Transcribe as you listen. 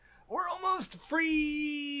Almost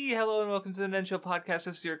free! Hello and welcome to the Nen Show podcast.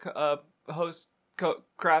 This is your host,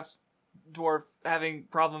 Crafts Dwarf, having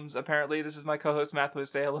problems apparently. This is my co-host, Mathwis.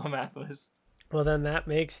 Say hello, Mathwis. Well, then that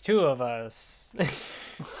makes two of us.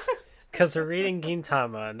 Because we're reading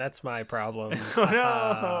Gintama, and that's my problem.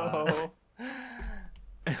 Oh,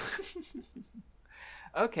 no!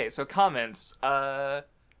 Okay, so comments.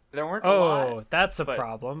 There weren't a lot. Oh, that's a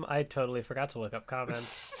problem. I totally forgot to look up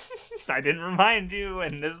comments. I didn't remind you,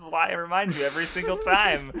 and this is why I remind you every single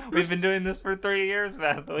time. We've been doing this for 3 years,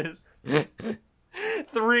 Mathwis.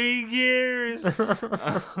 3 years!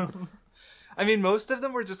 I mean, most of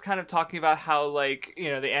them were just kind of talking about how, like, you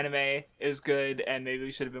know, the anime is good, and maybe we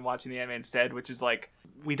should have been watching the anime instead, which is, like,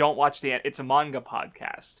 we don't watch it's a manga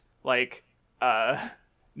podcast. Like,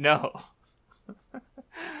 no.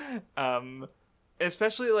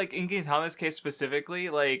 Especially, like, in Gintama's case specifically,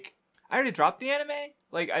 like, I already dropped the anime.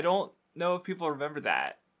 Like, I don't know if people remember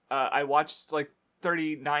that. I watched, like,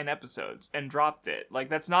 39 episodes and dropped it. Like,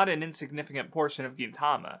 that's not an insignificant portion of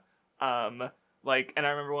Gintama. Like, and I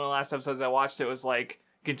remember one of the last episodes I watched, it was, like,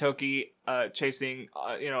 Gintoki, chasing,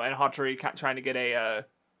 and Hatori trying to get a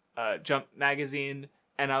Jump magazine,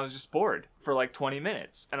 and I was just bored for, like, 20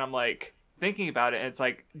 minutes. And I'm, like, thinking about it, and it's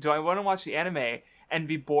like, do I want to watch the anime and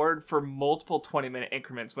be bored for multiple 20-minute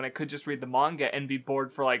increments when I could just read the manga and be bored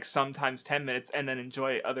for, like, sometimes 10 minutes and then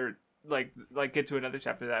enjoy other, like get to another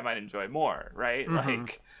chapter that I might enjoy more, right? Mm-hmm.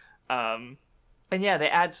 Like, and yeah, they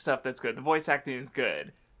add stuff that's good. The voice acting is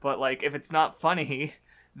good. But, like, if it's not funny,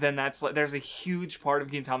 then that's, like, there's a huge part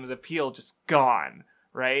of Gintama's appeal just gone,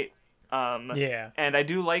 right? Yeah. And I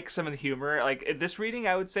do like some of the humor. Like, this reading,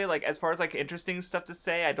 I would say, like, as far as, like, interesting stuff to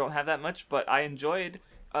say, I don't have that much, but I enjoyed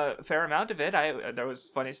a fair amount of it. There was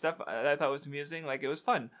funny stuff I thought was amusing. Like, it was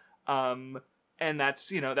fun. And that's,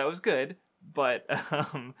 that was good. But,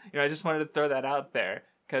 I just wanted to throw that out there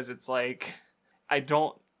because it's like, I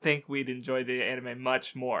don't think we'd enjoy the anime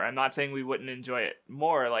much more. I'm not saying we wouldn't enjoy it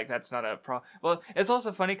more. Like, that's not a problem. Well, it's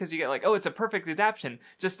also funny because you get like, oh, it's a perfect adaptation.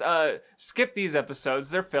 Just skip these episodes.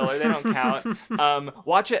 They're filler. They don't count.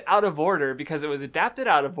 Watch it out of order because it was adapted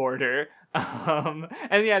out of order.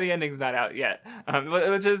 And yeah, the ending's not out yet.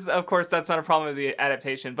 Which is, of course, that's not a problem with the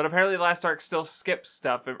adaptation. But apparently the last arc still skips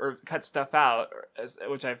stuff or cuts stuff out,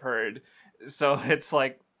 which I've heard. So it's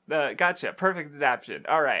like, gotcha. Perfect adaptation.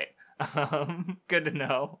 All right. Good to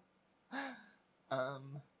know. Yeah,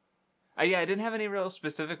 I didn't have any real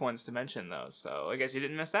specific ones to mention though, so I guess you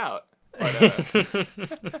didn't miss out.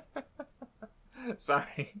 But,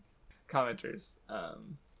 sorry, commenters.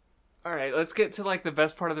 All right, let's get to like the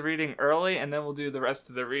best part of the reading early, and then we'll do the rest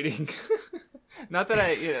of the reading. Not that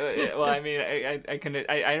I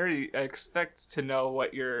already expect to know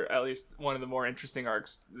what your at least one of the more interesting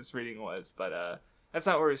arcs this reading was, but that's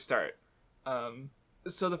not where we start.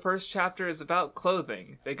 So the first chapter is about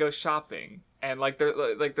clothing. They go shopping, and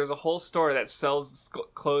there's a whole store that sells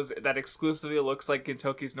clothes that exclusively looks like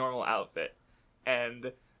Gintoki's normal outfit,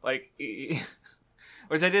 and like,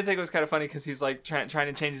 which I did think was kind of funny because he's like trying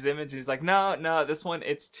to change his image, and he's like, no, this one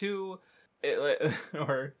it's too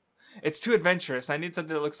adventurous. I need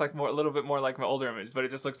something that looks like a little bit more like my older image, but it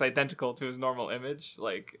just looks identical to his normal image.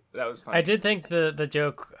 Like, that was funny. I did think the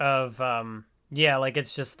joke of yeah, like,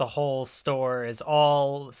 it's just the whole store is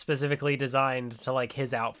all specifically designed to, like,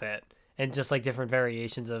 his outfit and just, like, different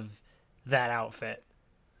variations of that outfit.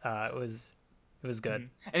 It was good.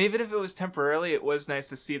 Mm-hmm. And even if it was temporarily, it was nice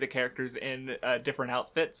to see the characters in different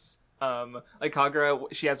outfits. Like, Kagura,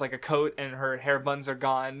 she has, like, a coat and her hair buns are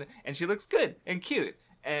gone, and she looks good and cute.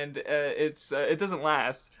 And it doesn't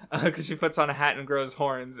last because she puts on a hat and grows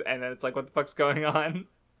horns, and then it's like, what the fuck's going on?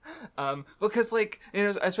 Because, like,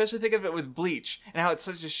 especially think of it with Bleach and how it's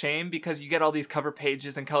such a shame because you get all these cover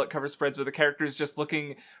pages and cover spreads with the characters just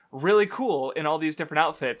looking really cool in all these different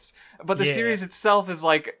outfits, but the series itself is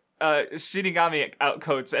like Shinigami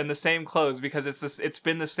outcoats and the same clothes because it's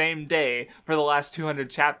been the same day for the last 200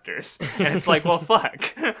 chapters, and it's like, well,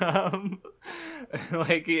 fuck.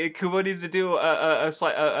 Like, Kubo needs to do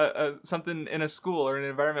something in a school or an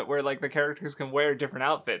environment where, like, the characters can wear different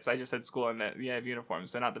outfits. I just said school and have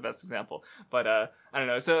uniforms, so not the best example, but I don't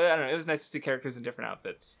know. So I don't know, it was nice to see characters in different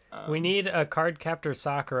outfits. We need a Cardcaptor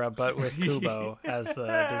Sakura, but with Kubo as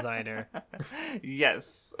the designer.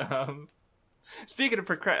 Yes. Speaking of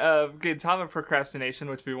Gintama procrastination,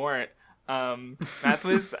 which we weren't,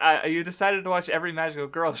 Mathwis, you decided to watch every Magical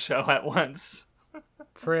Girl show at once.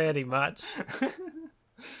 Pretty much.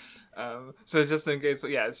 So just in case,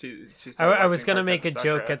 yeah, she I was gonna make a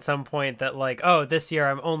joke at some point that, like, oh, this year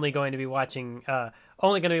I'm only going to be watching 10 out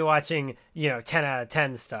of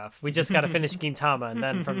 10 stuff. We just got to finish Gintama, and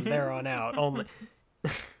then from there on out, only.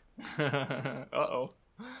 Uh-oh.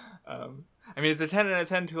 I mean, it's a 10 out of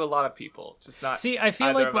 10 to a lot of people, just not See, I feel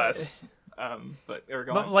either like of us. But we're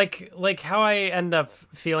going. But like how I end up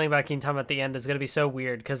feeling about Gintama at the end is gonna be so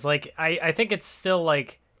weird because like I think it's still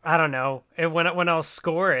like I don't know when I'll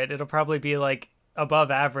score it it'll probably be like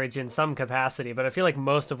above average in some capacity, but I feel like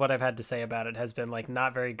most of what I've had to say about it has been like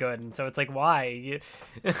not very good, and so it's like why.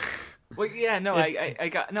 Well, yeah, no, I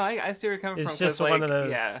see where you're coming from. It's just like, one of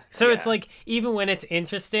those. Yeah, so yeah. it's like even when it's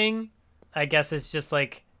interesting, I guess it's just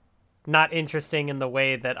like not interesting in the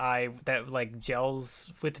way that like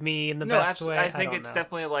gels with me in the best way. I think it's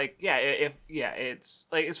definitely like it's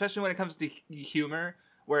like especially when it comes to humor,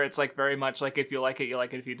 where it's like very much like if you like it, you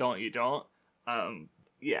like it. If you don't, you don't.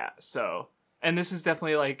 So and this is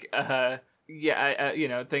definitely like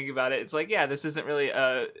thinking about it, it's like this isn't really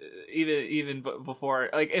even before,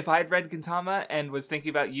 like if I'd read Gintama and was thinking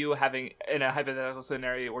about you having in a hypothetical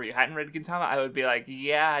scenario where you hadn't read Gintama, I would be like,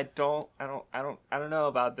 I don't know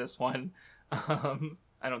about this one.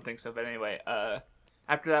 I don't think so, but anyway,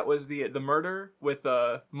 after that was the murder with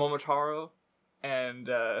Momotaro, and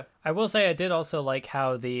I will say I did also like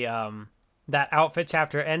how the that outfit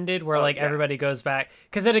chapter ended where everybody goes back,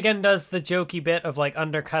 because it again does the jokey bit of like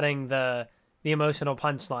undercutting the emotional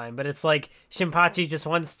punchline, but it's like Shinpachi just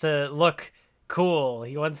wants to look cool.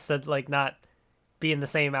 He wants to like not be in the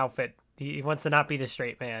same outfit. He wants to not be the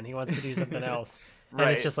straight man. He wants to do something else. Right.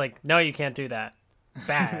 And it's just like, no, you can't do that.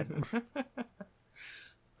 Bad.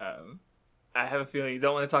 I have a feeling you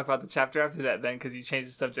don't want to talk about the chapter after that then, because you changed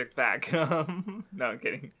the subject back. No, I'm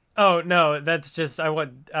kidding. Oh no, that's just I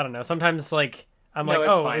don't know. Sometimes like I'm like,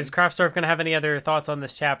 oh, fine. Is Kraftstorf gonna have any other thoughts on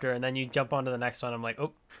this chapter? And then you jump on to the next one. I'm like,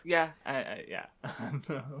 oh, yeah, yeah.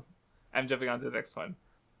 I'm jumping on to the next one.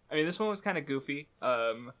 I mean, this one was kind of goofy.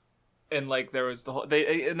 And like there was the whole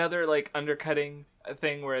another like undercutting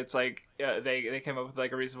thing where it's like they came up with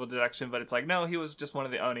like a reasonable deduction, but it's like no, he was just one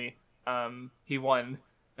of the Oni. He won.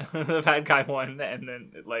 The bad guy won, and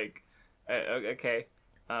then like okay.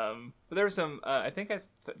 But there was some. I think I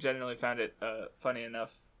generally found it funny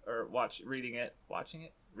enough, or reading it.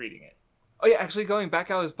 Oh yeah, actually going back,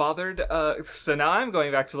 I was bothered. So now I'm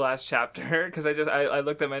going back to the last chapter because I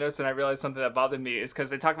looked at my notes and I realized something that bothered me is because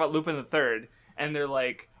they talk about Lupin the Third, and they're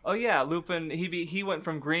like, oh yeah, Lupin he went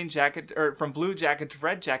from green jacket or from blue jacket to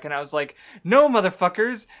red jacket, and I was like, no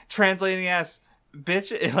motherfuckers, translating as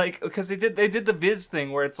bitch, like because they did the Viz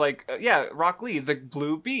thing where it's like Rock Lee the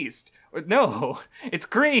blue beast. No, it's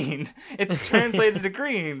green. It's translated to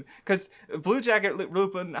green because Blue Jacket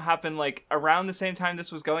Lupin happened like around the same time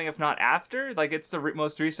this was going, if not after. Like it's the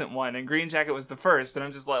most recent one, and Green Jacket was the first. And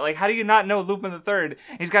I'm just like, how do you not know Lupin the Third?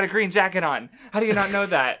 He's got a green jacket on. How do you not know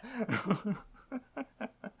that?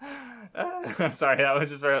 Sorry, I was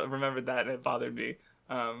just remembered that and it bothered me.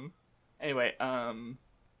 Anyway,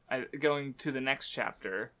 going to the next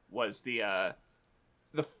chapter was the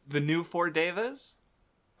new Four Devas.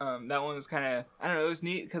 That one was kind of, I don't know, it was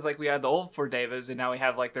neat because like we had the old Four Devas and now we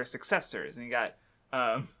have like their successors, and you got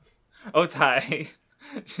Otai.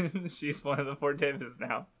 She's one of the Four Devas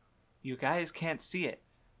now. You guys can't see it,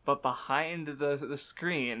 but behind the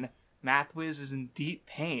screen, Mathwiz is in deep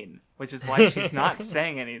pain, which is why she's not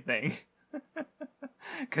saying anything.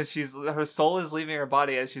 Because her soul is leaving her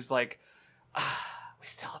body as she's like, we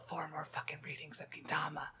still have 4 more fucking readings of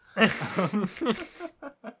Gintama.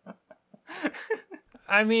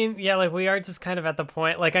 I mean, yeah, like we are just kind of at the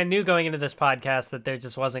point, like I knew going into this podcast that there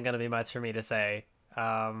just wasn't going to be much for me to say.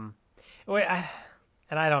 I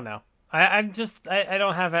don't know. I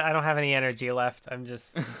don't have any energy left. I'm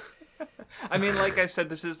just. I mean, like I said,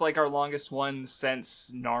 this is like our longest one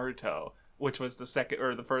since Naruto, which was the second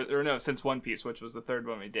or the first, or no, since One Piece, which was the third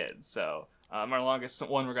one we did. So. Our longest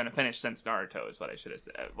one we're going to finish since Naruto is what I should have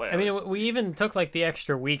said. We even took like the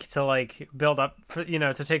extra week to like build up,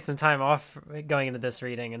 to take some time off going into this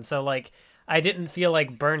reading. And so like, I didn't feel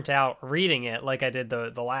like burnt out reading it like I did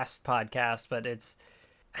the last podcast, but it's,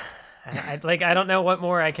 I don't know what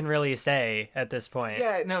more I can really say at this point.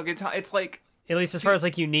 Yeah, no, it's like, at least as far as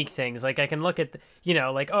like unique things, like I can look at,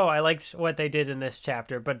 like, oh, I liked what they did in this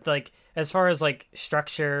chapter, but like, as far as like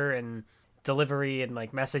structure and delivery and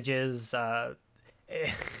like messages, I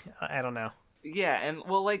don't know. Yeah, and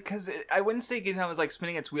well, like, because I wouldn't say Gintama was like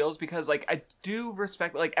spinning its wheels, because like I do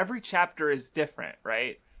respect, like, every chapter is different,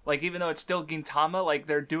 right? Like, even though it's still Gintama, like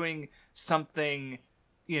they're doing something,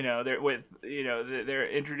 they're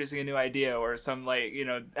introducing a new idea, or some like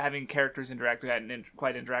having characters interact who hadn't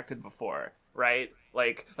quite interacted before, right?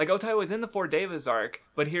 Like Otai was in the Four Devas arc,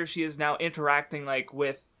 but here she is now interacting like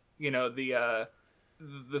with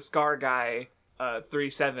the Scar guy,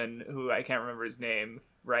 3-7, who I can't remember his name,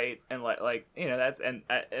 right? And that's and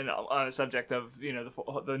on the subject of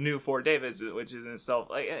the new Four Davids, which is in itself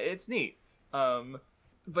like it's neat.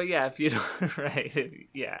 But yeah, if you don't right,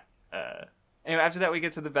 yeah. Anyway, after that we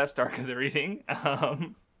get to the best arc of the reading.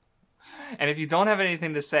 And if you don't have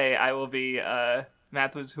anything to say, I will be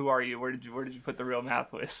Mathwis, who are you? Where did you put the real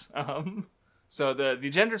Mathwis? So the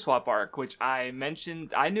gender swap arc, which I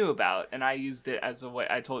mentioned, I knew about, and I used it as a way.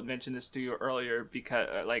 Mentioned this to you earlier because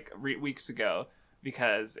weeks ago,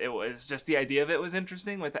 because it was just the idea of it was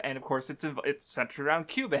interesting. And of course it's centered around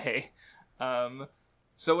Kyubey.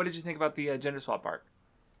 So what did you think about the gender swap arc?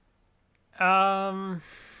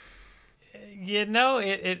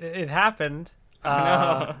 It happened.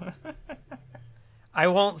 No. I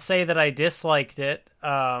won't say that I disliked it,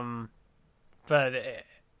 but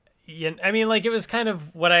I mean, like, it was kind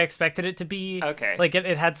of what I expected it to be. Okay. Like,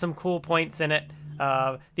 it had some cool points in it.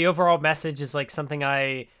 The overall message is like something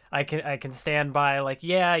I can stand by. Like,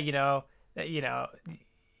 yeah, yeah.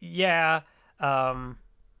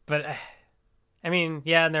 But I mean,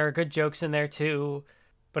 yeah, and there are good jokes in there too.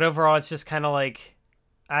 But overall, it's just kind of like,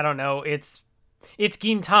 I don't know. It's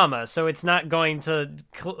Gintama, so it's not going to,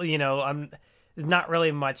 it's not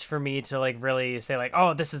really much for me to like really say like,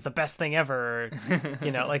 oh, this is the best thing ever.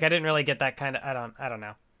 Like I didn't really get that kind of, I don't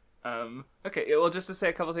know. Okay, well, just to say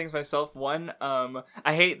a couple things myself. One,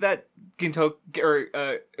 I hate that Gintoki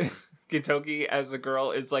as a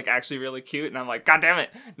girl is like actually really cute, and I'm like, God damn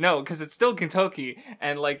it, no, because it's still Gintoki,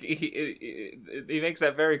 and like he makes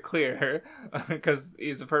that very clear, because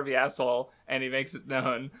he's a pervy asshole, and he makes it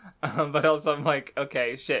known. But also I'm like,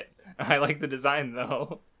 okay, shit, I like the design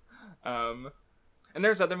though. And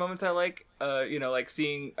there's other moments I like, like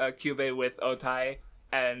seeing Kyubey with Otai,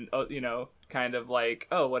 and kind of like,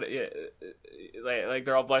 oh, what, like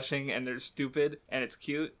they're all blushing and they're stupid and it's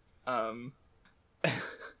cute.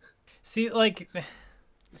 See, like,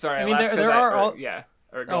 sorry, I mean, there are all, yeah.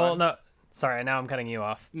 Well, no, sorry, now I'm cutting you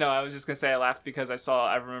off. No, I was just gonna say I laughed because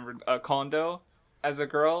I remembered Kondo as a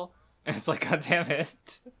girl, and it's like, God damn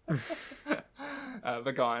it.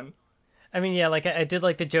 But go on. I mean, yeah, like I did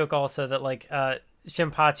like the joke also that like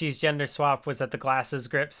Shinpachi's gender swap was that the glasses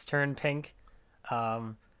grips turned pink.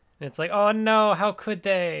 And it's like, oh no, how could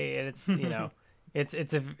they? And it's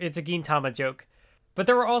it's a Gintama joke. But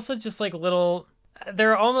there were also just like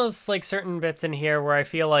there are almost like certain bits in here where I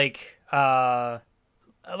feel like I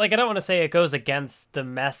don't want to say it goes against the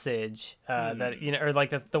message that or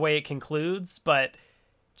like the way it concludes, but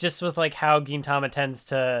just with like how Gintama tends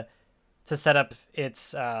to set up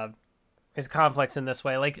its conflicts in this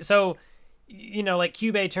way. Like, so, like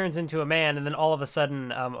Kyubey turns into a man, and then all of a sudden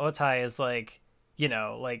Otai is like,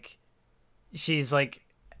 like she's like,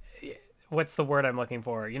 what's the word I'm looking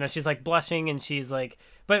for? She's like blushing, and she's like,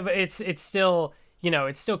 but it's still,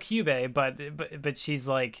 it's still Kyubey, but she's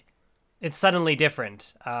like, it's suddenly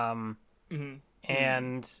different. And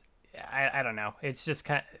I don't know. It's just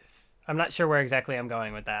kind of, I'm not sure where exactly I'm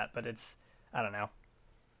going with that, but it's, I don't know.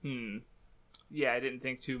 Yeah, I didn't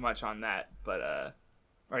think too much on that, but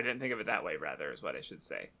or I didn't think of it that way, rather, is what I should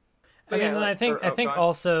say. But I think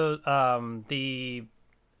also the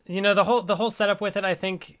whole setup with it, I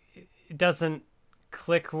think it doesn't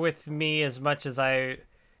click with me as much as it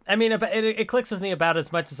clicks with me about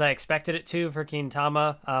as much as I expected it to for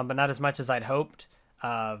Gintama, but not as much as I'd hoped.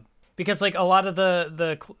 Because like a lot of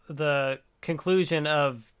the conclusion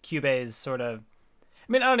of Kyubey's sort of,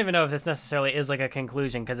 I mean, I don't even know if this necessarily is like a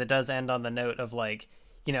conclusion, because it does end on the note of like,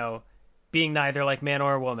 being neither like man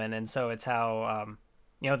or woman. And so it's how,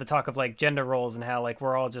 the talk of like gender roles and how like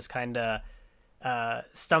we're all just kind of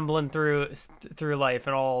stumbling through life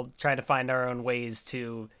and all trying to find our own ways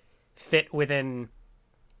to fit within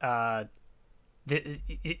the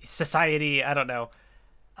society. I don't know.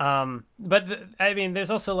 But I mean, there's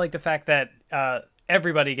also like the fact that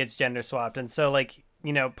everybody gets gender swapped. And so like,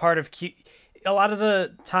 part of a lot of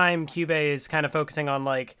the time Kyubey is kind of focusing on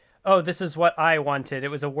like, oh, this is what I wanted. It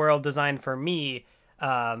was a world designed for me.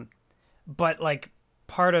 But like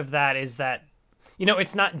part of that is that,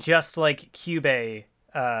 it's not just like Kyubey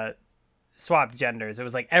swapped genders. It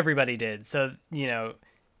was like everybody did. So,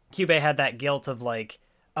 Kyubey had that guilt of like,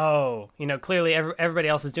 oh, clearly everybody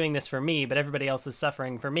else is doing this for me, but everybody else is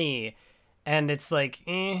suffering for me. And it's like,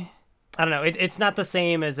 I don't know. It's not the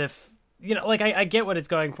same as if, like I get what it's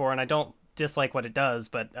going for, and I don't dislike what it does,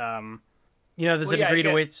 but there's a degree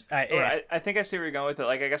to which I think I see where you're going with it.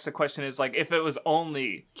 Like, I guess the question is like, if it was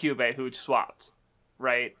only Kyubey who swapped,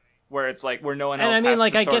 right? where it's like where no one and else. I mean, has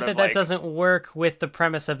like to I sort get of, that like, that doesn't work with the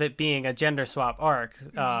premise of it being a gender swap arc.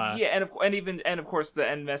 Yeah, and of course the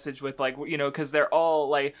end message with, like, you know, because they're all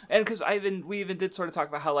like, and because we even did sort of talk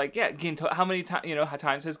about how, like, yeah, how many times, you know, how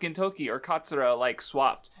times has Gintoki or Katsura like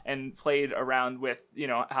swapped and played around with, you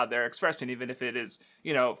know, how their expression, even if it is,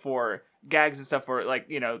 you know, for gags and stuff, or like,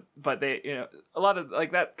 you know, but they, you know, a lot of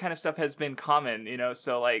like that kind of stuff has been common, you know,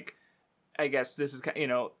 so like I guess this is, you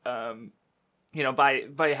know,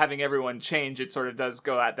 by having everyone change, it sort of does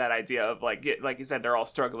go at that idea of like you said, they're all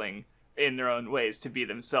struggling in their own ways to be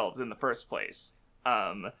themselves in the first place.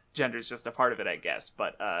 Gender's just a part of it, I guess.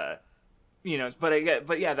 But you know,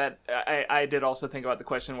 but yeah, that I did also think about the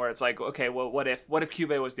question where it's like, okay, well, what if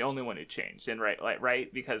Kyubey was the only one who changed? And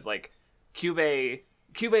right, because like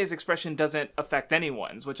Kyubey's expression doesn't affect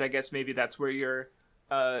anyone's, which I guess maybe that's where you're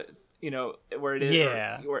you know, where it is,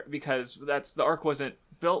 yeah, because that's the arc wasn't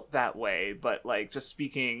built that way, but like just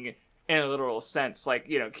speaking in a literal sense, like,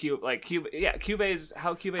 you know, Kyubey's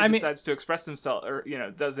how Kyubey decides to express himself, or, you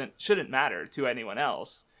know, shouldn't matter to anyone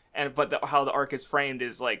else, and how the arc is framed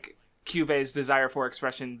is like Kyubey's desire for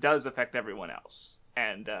expression does affect everyone else,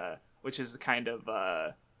 and which is kind of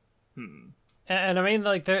and I mean,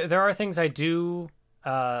 like there are things I do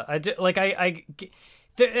like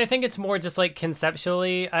I think it's more just like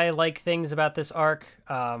conceptually I like things about this arc,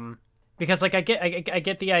 because like I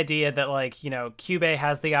get the idea that, like, you know, Kyubey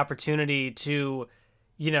has the opportunity to,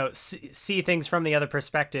 you know, see things from the other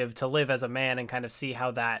perspective, to live as a man and kind of see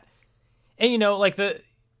how that, and, you know, like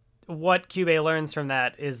what Kyubey learns from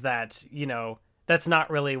that is that, you know, that's not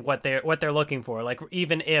really what they're looking for. Like,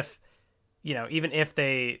 even if they you know,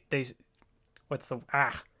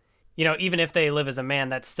 even if they live as a man,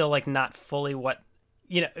 that's still like not fully what,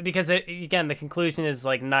 you know, because again, the conclusion is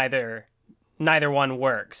like neither one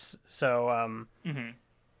works. So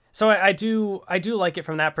so I do like it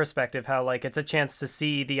from that perspective, how like it's a chance to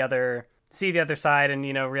see the other side, and,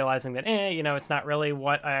 you know, realizing that you know, it's not really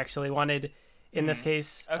what I actually wanted in this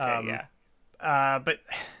case. Okay, yeah. But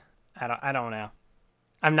I don't know.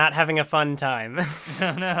 I'm not having a fun time.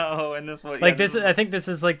 No, and this one, like, this is, I think this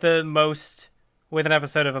is like the most with an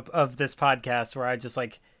episode of this podcast where I just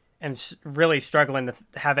like am really struggling to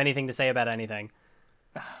have anything to say about anything.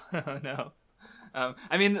 Oh no.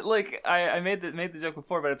 I mean, like, I made the joke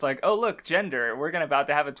before, but it's like, oh look, gender. We're about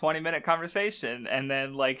to have a 20-minute conversation, and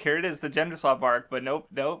then like here it is, the gender swap arc. But nope,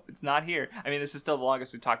 it's not here. I mean, this is still the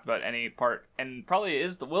longest we've talked about any part, and probably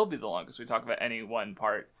will be the longest we talk about any one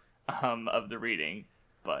part of the reading.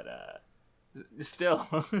 But still,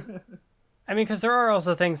 I mean, because there are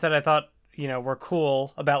also things that I thought, you know, were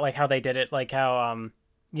cool about like how they did it, like how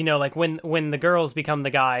you know, like when the girls become the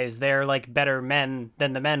guys, they're like better men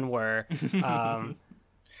than the men were.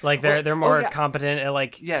 Like they're more competent at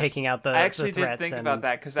like taking out the. I actually the did think about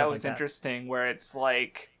that, because that was interesting. Where it's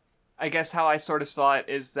like, I guess how I sort of saw it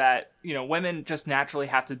is that, you know, women just naturally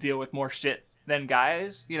have to deal with more shit than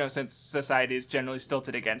guys. You know, since society is generally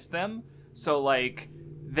stilted against them. So like,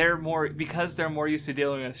 they're more used to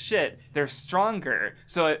dealing with shit. They're stronger.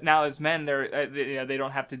 So now as men, they're you know, they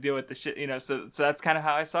don't have to deal with the shit. You know, so that's kind of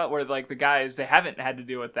how I saw it. Where like the guys, they haven't had to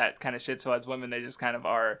deal with that kind of shit. So as women, they just kind of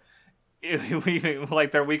are, even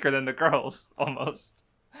like they're weaker than the girls almost.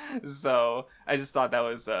 So I just thought that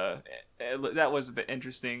was a bit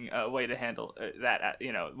interesting way to handle that.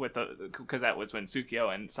 You know, because that was when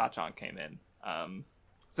Tsukio and Sachan came in.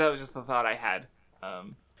 So that was just the thought I had.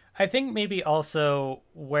 I think maybe also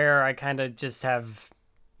where I kind of just have,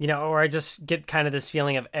 you know, or I just get kind of this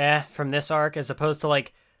feeling of from this arc, as opposed to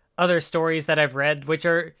like other stories that I've read, which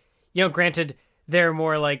are, you know, granted, they're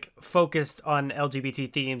more like focused on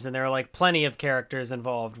LGBT themes, and there are like plenty of characters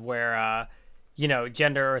involved where, you know,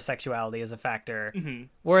 gender or sexuality is a factor. Mm-hmm.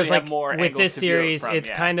 Whereas so like with this series, it's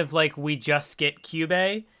kind of like we just get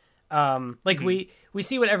Kyubey. Like we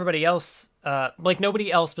see what everybody else, like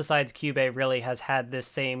nobody else besides Kyubey really has had this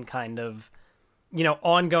same kind of, you know,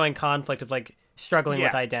 ongoing conflict of like struggling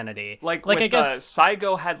with identity. Like I guess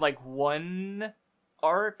Saigo had like one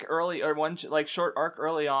arc early, or one like short arc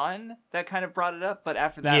early on that kind of brought it up, but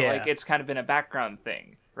after that, like it's kind of been a background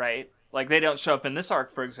thing, right? Like they don't show up in this arc,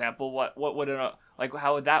 for example. What would like,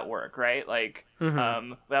 how would that work, right? Like,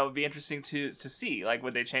 that would be interesting to see. Like,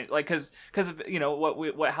 would they change? Like, because you know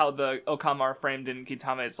how the Okama are framed in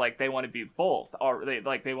Gintama is like they want to be both, or they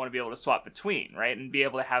want to be able to swap between, right, and be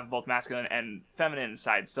able to have both masculine and feminine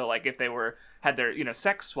sides. So like if they had their, you know,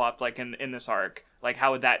 sex swapped, like in this arc, like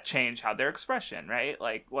how would that change how their expression, right?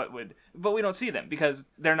 Like but we don't see them because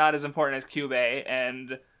they're not as important as Kyubey,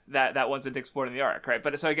 and that wasn't explored in the arc, right?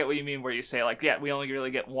 But so I get what you mean where you say like, yeah, we only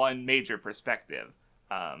really get one major perspective.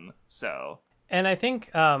 So, and I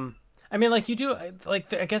think I mean, like, you do,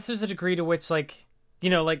 like, I guess there's a degree to which, like, you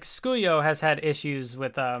know, like, Skuyo has had issues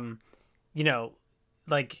with, you know,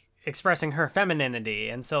 like, expressing her femininity.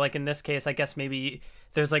 And so, like, in this case, I guess maybe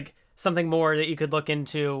there's, like, something more that you could look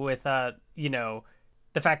into with, you know,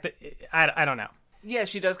 the fact that, I don't know. Yeah,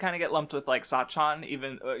 she does kind of get lumped with, like, Sachan,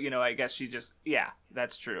 even, you know, I guess she just, yeah,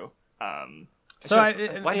 that's true. So, I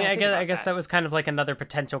guess that that was kind of, like, another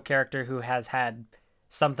potential character who has had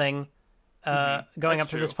something going That's up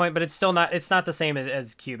to true. this point, but it's still not, it's not the same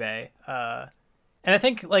as Kyubey. And I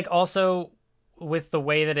think, like, also with the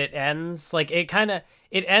way that it ends, like, it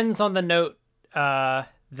ends on the note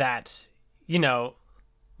that, you know,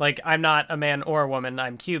 like, I'm not a man or a woman,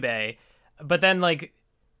 I'm Kyubey. But then, like,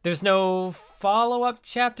 there's no follow-up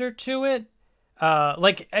chapter to it.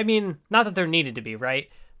 Like, I mean, not that there needed to be, right?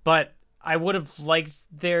 But I would have liked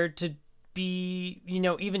there to be, you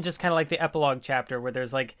know, even just kind of like the epilogue chapter where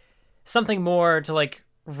there's, like, something more to, like,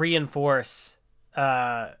 reinforce,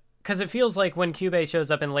 because it feels like when Kyubey shows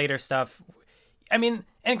up in later stuff, I mean,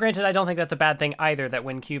 and granted, I don't think that's a bad thing either, that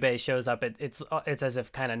when Kyubey shows up, it's as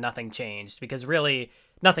if kind of nothing changed, because really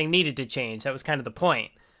nothing needed to change. That was kind of the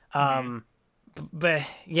point. But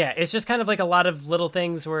yeah, it's just kind of like a lot of little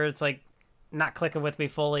things where it's like not clicking with me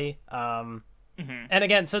fully. And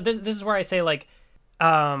again, so this is where I say, like,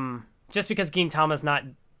 just because Gintama's not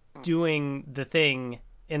doing the thing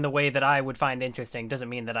in the way that I would find interesting doesn't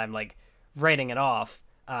mean that I'm, like, writing it off.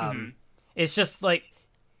 It's just like,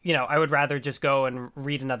 you know, I would rather just go and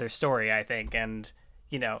read another story, I think, and,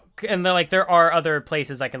 you know, and like there are other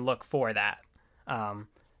places I can look for that.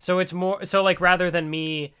 So it's more so, like, rather than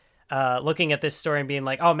me looking at this story and being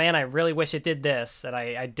like, oh man, I really wish it did this, and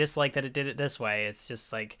I dislike that it did it this way. It's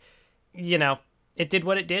just like, you know, it did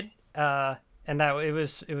what it did, and that it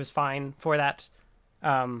was fine for that.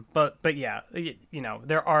 But yeah, you know,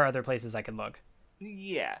 there are other places I can look.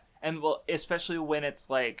 Yeah, and well, especially when it's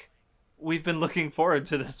like, we've been looking forward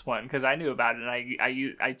to this one because I knew about it,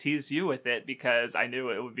 and I teased you with it because I knew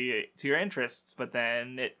it would be to your interests, but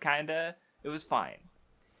then it was fine.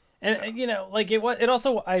 And so, you know, like, it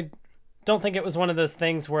also, I don't think it was one of those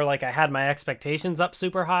things where, like, I had my expectations up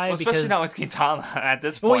super high, well, especially because not with Gintama at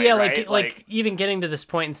this point. Well, yeah, right? like even getting to this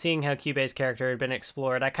point and seeing how Kyubey's character had been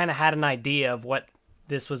explored, I kind of had an idea of what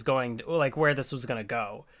this was going to, like, where this was going to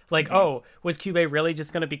go. Like, oh, was Kyubey really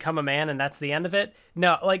just going to become a man and that's the end of it?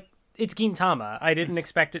 No, like, it's Gintama. I didn't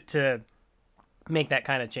expect it to make that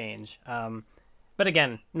kind of change. But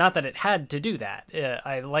again, not that it had to do that.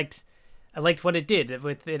 I liked what it did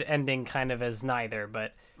with it ending kind of as neither,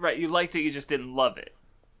 but... Right, you liked it, you just didn't love it.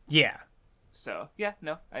 Yeah. So, yeah,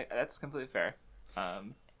 no, that's completely fair.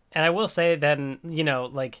 And I will say then, you know,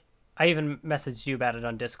 like, I even messaged you about it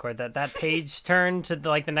on Discord, that page turn to,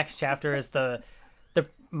 like, the next chapter is the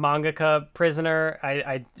mangaka prisoner.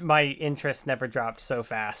 My interest never dropped so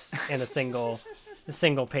fast in a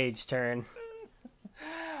single page turn.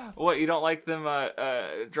 What, you don't like them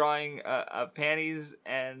drawing panties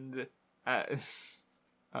and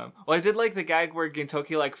well, I did like the gag where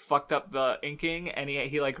Gintoki, like, fucked up the inking and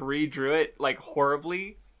he like redrew it, like,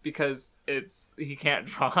 horribly because he can't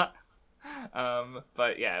draw.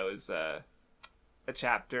 But yeah, it was a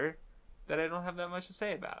chapter that I don't have that much to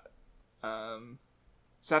say about.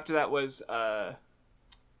 So after that was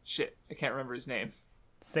shit, I can't remember his name.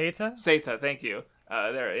 Seita, thank you.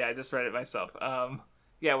 There, yeah, I just read it myself.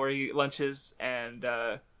 Yeah, where he lunches and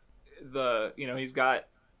he's got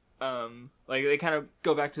like, they kind of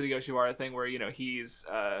go back to the Yoshiwara thing where, you know, he's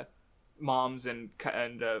moms and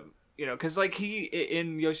you know, because, like, he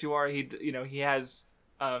in Yoshiwara, he has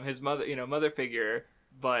his mother figure,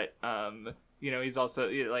 but you know, he's also,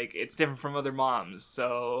 you know, like, it's different from other moms,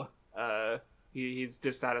 so he's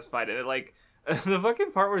dissatisfied. And, like, the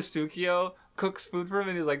fucking part where Tsukio cooks food for him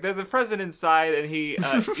and he's like, there's a present inside, and he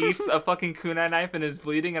eats a fucking kunai knife and is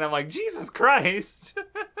bleeding, and I'm like, Jesus Christ.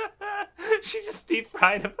 She just deep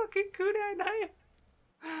fried a fucking kunai knife.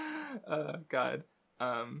 Oh god.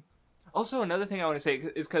 Also, another thing I want to say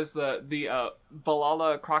is because the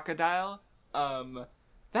Valhalla crocodile,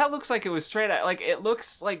 that looks like it was straight out, like, it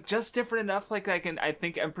looks like just different enough, like,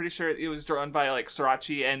 I'm pretty sure it was drawn by, like,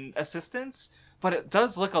 Sorachi and assistants, but it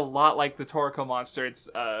does look a lot like the Toriko monster. It's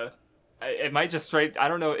it might just I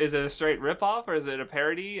don't know, is it a straight ripoff or is it a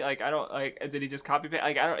parody? Like, I don't, like, did he just copy paste?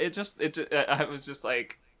 Like, I don't, I was just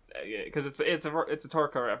like, because it's a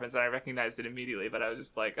Toriko reference and I recognized it immediately, but I was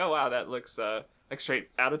just like, oh wow, that looks like straight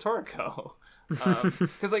out of Toriko.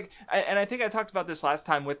 Because like, I think I talked about this last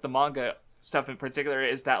time with the manga stuff in particular,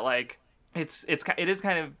 is that, like, it is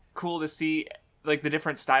kind of cool to see, like, the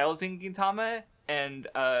different styles in Gintama, and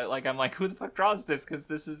like, I'm like, who the fuck draws this? Because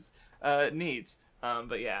this is neat.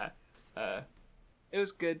 But yeah, It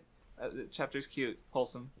was good. The chapter's cute,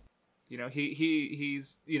 wholesome. You know,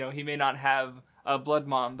 he's you know, he may not have a blood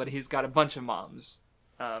mom, but he's got a bunch of moms,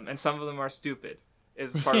 and some of them are stupid.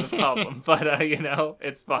 Is part of the problem, but you know,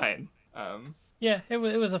 it's fine. Yeah, it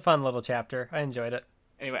was a fun little chapter. I enjoyed it.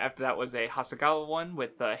 Anyway, after that was a Hasegawa one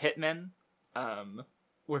with Hitmen,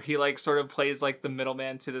 where he like sort of plays like the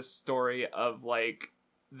middleman to this story of like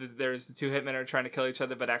there's the two hitmen are trying to kill each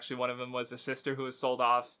other, but actually one of them was a sister who was sold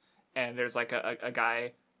off, and there's like a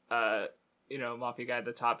guy, you know, mafia guy at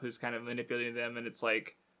the top who's kind of manipulating them, and it's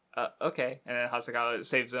like, okay, and then Hasegawa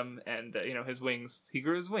saves him, and you know, he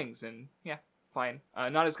grew his wings, and yeah, fine.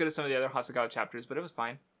 Not as good as some of the other Hasegawa chapters, but it was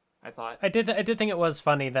fine, I thought. I did think it was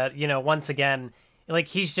funny that, you know, once again, like,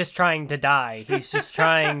 he's just trying to die. He's just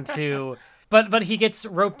trying to, but he gets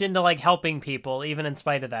roped into like helping people even in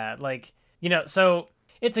spite of that. Like, you know, so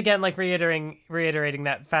it's again like reiterating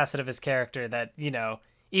that facet of his character that, you know,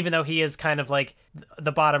 even though he is kind of like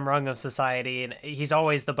the bottom rung of society and he's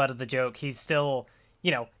always the butt of the joke, he's still,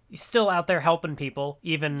 you know, he's still out there helping people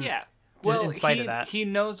even. Yeah. Well, in spite of that. He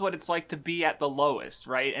knows what it's like to be at the lowest,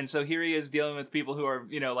 right? And so here he is dealing with people who are,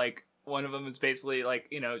 you know, like, one of them is basically like,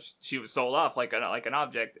 you know, she was sold off like an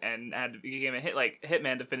object and became a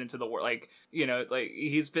hitman to fit into the world. Like, you know, like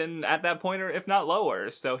he's been at that point or if not lower.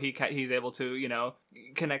 So he's able to, you know,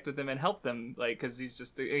 connect with them and help them. Like, cause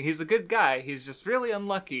he's a good guy. He's just really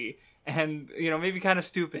unlucky and, you know, maybe kind of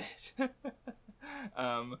stupid.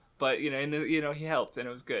 But you know, he helped and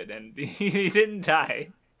it was good and he didn't die.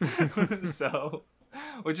 So,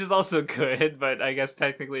 which is also good, but I guess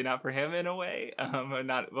technically not for him in a way.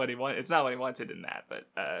 Not what he wanted. It's not what he wanted in that, but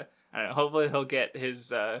I don't know. Hopefully, he'll get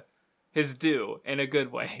his due in a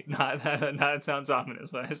good way. Not that it sounds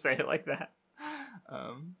ominous when I say it like that.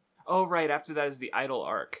 Oh right. After that is the idol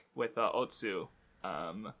arc with Otsu,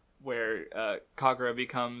 where Kagura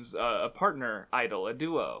becomes a partner idol, a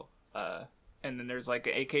duo. And then there's like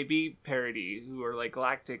an AKB parody who are like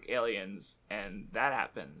galactic aliens, and that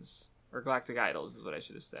happens. Or galactic idols is what I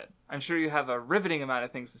should have said. I'm sure you have a riveting amount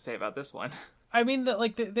of things to say about this one. I mean,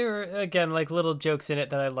 there were, again, like little jokes in it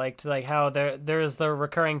that I liked, like how there's the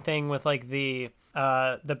recurring thing with like the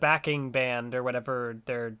backing band or whatever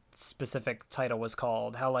their specific title was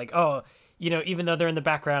called. How like, oh, you know, even though they're in the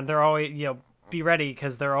background, they're always, you know, be ready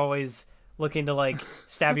because they're always looking to like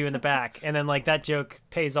stab you in the back, and then like that joke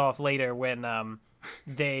pays off later when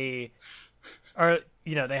they are,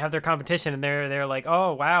 you know, they have their competition and they're like,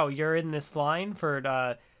 oh wow, you're in this line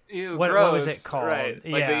for Ew, what was it called? Right,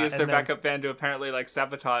 like they used their backup band to apparently like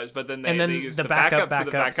sabotage, but then they used the backup to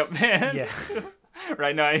the backup band. Yes.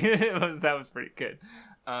 Right, no, that was pretty good.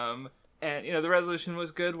 And you know, the resolution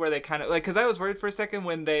was good where they kind of like, because I was worried for a second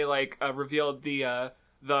when they like revealed the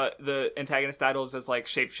antagonist idols as like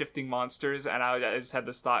shape-shifting monsters, and I just had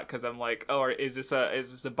this thought because I'm like, oh, is this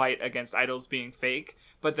a bite against idols being fake?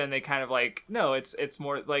 But then they kind of like, no, it's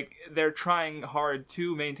more like they're trying hard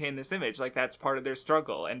to maintain this image, like that's part of their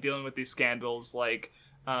struggle and dealing with these scandals. Like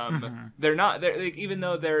they're like, even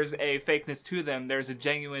though there's a fakeness to them, there's a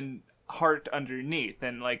genuine heart underneath,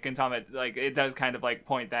 and like Gintama, like it does kind of like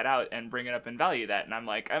point that out and bring it up and value that, and I'm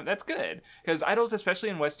like, that's good, because idols, especially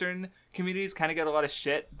in Western communities, kind of get a lot of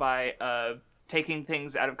shit by taking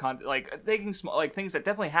things out of context, like taking small like things that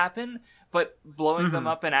definitely happen, but blowing them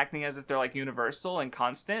up and acting as if they're like universal and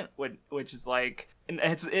constant, which is like,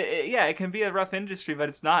 it can be a rough industry, but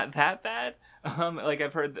it's not that bad. Like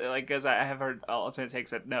I've heard, like as I have heard alternate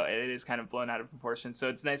takes that no, it is kind of blown out of proportion. So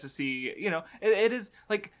it's nice to see, you know, it is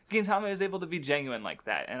like Gintama is able to be genuine like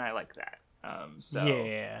that, and I like that.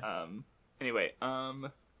 Anyway,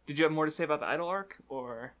 did you have more to say about the idol arc,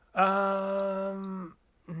 or?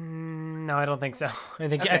 No, I don't think so. I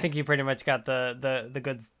think you pretty much got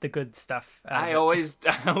the good stuff. I always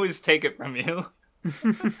take it from you.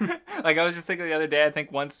 Like I was just thinking the other day, I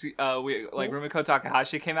think once Rumiko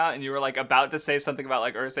Takahashi came out and you were like about to say something about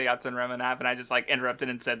like Urusei Yatsura and Remonap, and I just like interrupted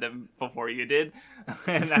and said them before you did,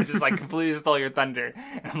 and I just like completely stole your thunder.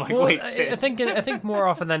 And I'm like, wait, shit. I think more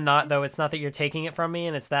often than not though, it's not that you're taking it from me,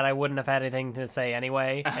 and it's that I wouldn't have had anything to say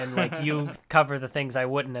anyway, and like you cover the things I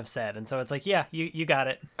wouldn't have said, and so it's like, yeah, you got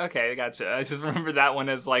it. Okay, I gotcha. I just remember that one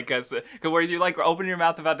as like where you like open your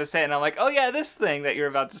mouth about to say it, and I'm like, oh yeah, this thing that you're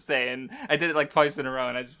about to say, and I did it like twice in a row,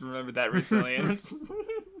 and I just remembered that recently. And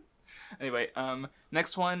anyway,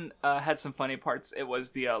 next one had some funny parts. It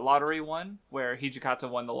was the lottery one where Hijikata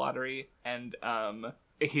won the lottery, and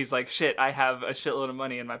he's like, shit, I have a shitload of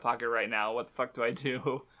money in my pocket right now, what the fuck do I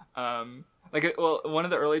do? One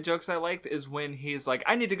of the early jokes I liked is when he's like,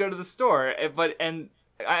 I need to go to the store,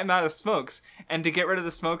 I'm out of smokes. And to get rid of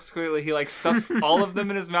the smokes, clearly he like stuffs all of them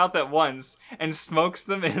in his mouth at once and smokes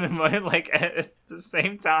them in like at the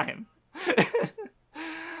same time.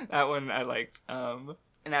 That one I liked.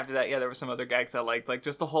 And after that, yeah, there were some other gags I liked, like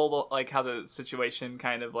just the whole like how the situation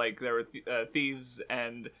kind of like there were thieves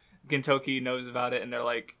and Gintoki knows about it and they're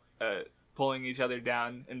like pulling each other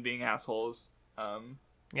down and being assholes.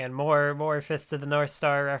 And more Fist of the North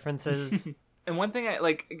Star references. And one thing I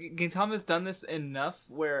like, Gintama's done this enough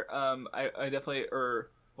where I definitely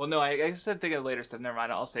I guess I'm thinking of later stuff. Never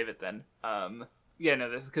mind, I'll save it then.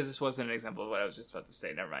 Because this wasn't an example of what I was just about to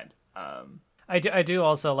say. Never mind. I do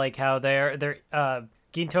also like how they're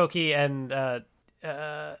Gintoki and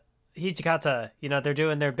Hijikata, they're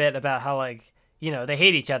doing their bit about how like they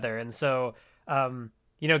hate each other, and so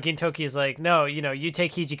Gintoki is like, no, you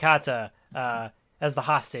take Hijikata as the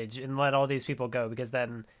hostage and let all these people go because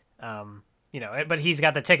then but he's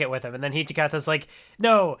got the ticket with him, and then Hijikata's like,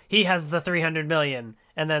 no, he has the 300 million,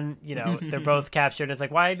 and then they're both captured. It's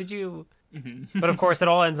like, why did you? But of course, it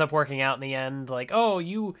all ends up working out in the end. Like, oh,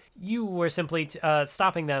 you were simply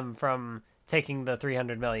stopping them from taking the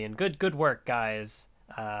 300 million. Good work, guys.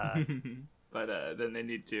 But then they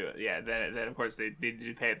need to, then of course they need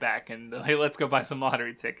to pay it back, and hey, let's go buy some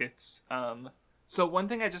lottery tickets. So one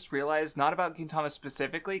thing I just realized, not about Gintama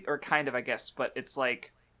specifically, or kind of, I guess, but it's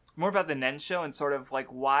like more about the Nensho and sort of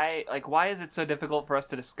like why is it so difficult for us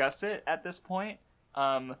to discuss it at this point?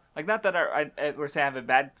 Like not that we're saying having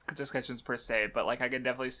bad discussions per se, but like I can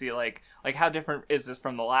definitely see like how different is this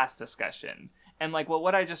from the last discussion? And like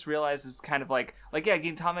what I just realized is kind of like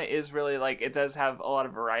Gintama is really like it does have a lot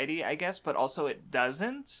of variety, I guess, but also it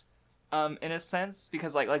doesn't. In a sense,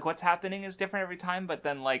 because like what's happening is different every time, but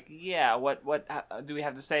then like what do we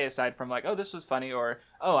have to say aside from like, oh, this was funny, or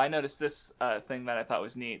oh, I noticed this thing that I thought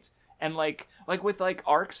was neat. And like with like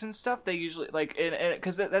arcs and stuff, they usually like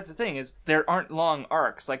because that's the thing is there aren't long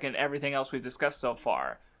arcs like in everything else we've discussed so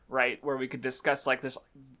far, right? Where we could discuss like this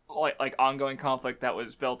like ongoing conflict that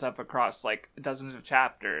was built up across like dozens of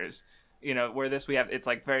chapters. Where this it's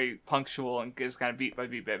like very punctual and is kind of beat by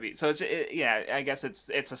beat by beat. So I guess it's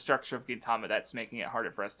a structure of Gintama that's making it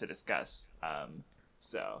harder for us to discuss.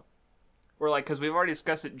 So we're like, because we've already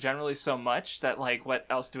discussed it generally so much that like, what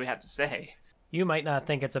else do we have to say? You might not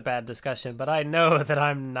think it's a bad discussion, but I know that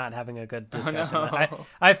I'm not having a good discussion. Oh, no.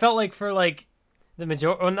 I felt like for like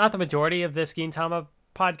not the majority of this Gintama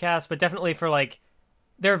podcast, but definitely for like.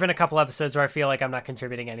 There have been a couple episodes where I feel like I'm not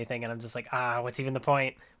contributing anything, and I'm just like, what's even the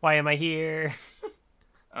point? Why am I here?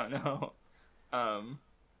 Oh no. I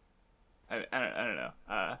don't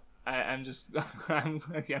know. I'm just I'm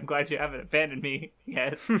glad you haven't abandoned me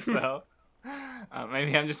yet. So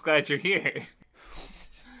maybe I'm just glad you're here.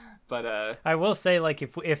 But I will say, like,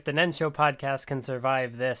 if the Nensho podcast can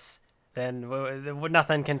survive this, then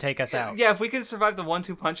nothing can take us out. Yeah, if we can survive the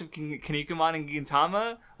 1-2 punch of Kinnikuman and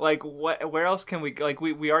Gintama, like, where else can we... Like,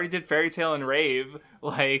 we already did Fairy Tail and Rave.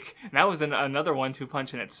 Like, that was another 1-2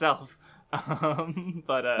 punch in itself.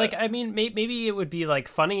 But... Like, I mean, maybe it would be, like,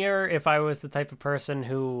 funnier if I was the type of person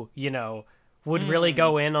who, would really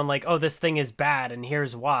go in on, like, oh, this thing is bad, and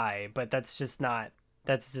here's why. But that's just not...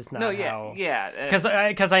 how... Yeah.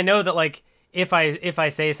 Because I know that, like... If I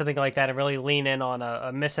say something like that and really lean in on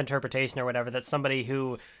a misinterpretation or whatever, that somebody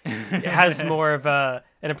who has more of an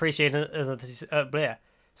appreciation of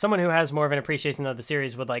someone who has more of an appreciation of the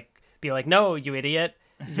series would like be like, no, you idiot,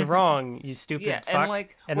 you're wrong, you stupid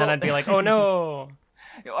fuck, and then I'd be like, oh no.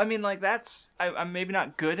 I mean, like I'm maybe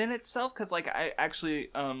not good in itself because like I actually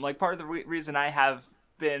like part of the reason I have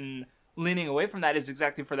been leaning away from that is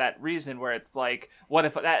exactly for that reason, where it's like, what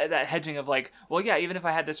if that hedging of like, well, yeah, even if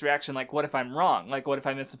I had this reaction, like, what if I'm wrong? Like, what if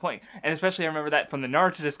I miss the point? And especially I remember that from the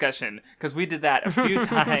Naruto discussion, because we did that a few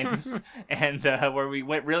times, and where we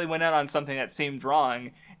really went in on something that seemed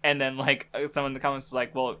wrong, and then like someone in the comments was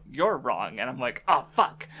like, well, you're wrong, and I'm like, oh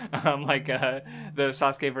fuck. Like the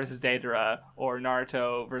Sasuke versus Deidara or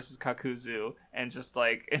Naruto versus Kakuzu, and just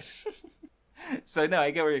like so no,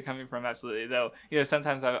 I get where you're coming from, absolutely. Though,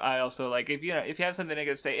 sometimes I also like if you have something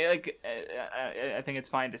negative to say, like I think it's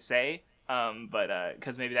fine to say, but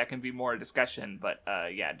because maybe that can be more discussion. But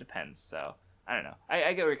yeah, it depends. So I don't know.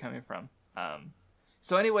 I get where you're coming from.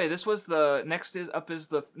 So anyway, this was the next is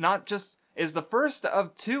the first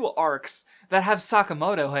of 2 arcs that have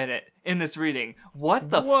Sakamoto in it in this reading.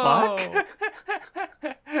 What the fuck?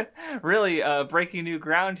 Really breaking new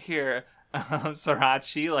ground here.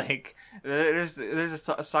 Sorachi, like there's a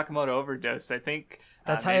Sakamoto overdose, I think.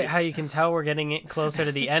 That's how you can tell we're getting closer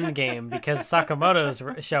to the end game, because Sakamoto's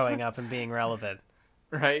showing up and being relevant.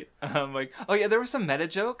 right? Like, oh yeah, there were some meta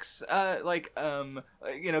jokes,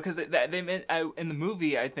 because they meant in the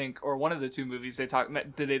movie, I think, or one of the two movies, did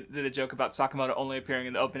a joke about Sakamoto only appearing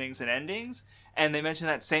in the openings and endings, and they mentioned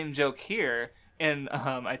that same joke here in,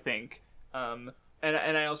 I think,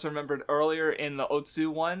 and I also remembered earlier in the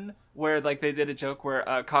Otsu one where like they did a joke where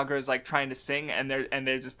Kagura is like trying to sing and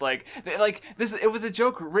they're just like this. It was a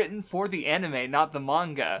joke written for the anime, not the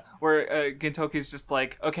manga, where Gintoki's just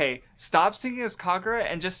like, okay, stop singing as Kagura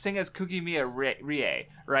and just sing as Kugimiya Rie,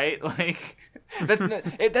 right? Like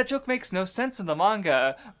that joke makes no sense in the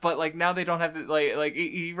manga, but like now they don't have to like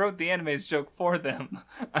he wrote the anime's joke for them,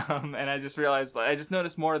 and I just realized I just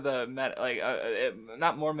noticed more of the meta,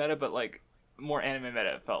 not more meta, but like more anime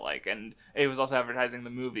meta, it felt like, and it was also advertising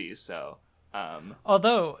the movies, so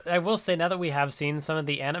although I will say, now that we have seen some of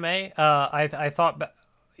the anime, I thought,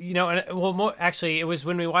 more actually, it was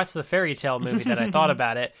when we watched the Fairy Tail movie that I thought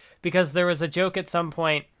about it, because there was a joke at some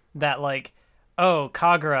point that like, oh,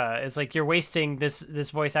 Kagura is like, you're wasting this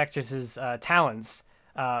voice actress's talents,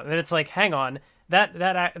 and it's like, hang on,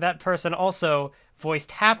 that person also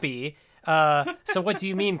voiced Happy. So what do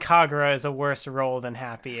you mean Kagura is a worse role than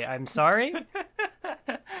Happy? I'm sorry?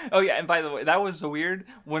 Oh yeah, and by the way, that was weird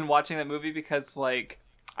when watching that movie because like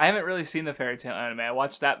I haven't really seen the Fairy Tail anime. I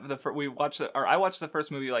watched that I watched the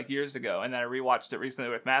first movie like years ago, and then I rewatched it recently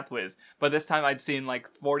with Mathwiz. But this time I'd seen like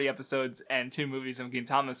 40 episodes and 2 movies of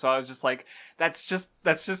Gintama, so I was just like, that's just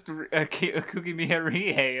Kugimiya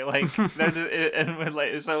Rie, like that is, and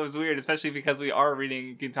like, so it was weird, especially because we are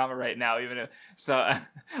reading Gintama right now. Even if, so,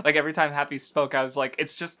 like every time Happy spoke, I was like,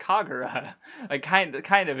 it's just Kagura, like kind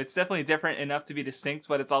of. It's definitely different enough to be distinct,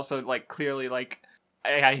 but it's also like clearly like.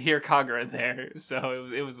 I hear Kagura there, so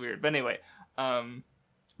it was weird. But anyway,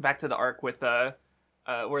 back to the arc with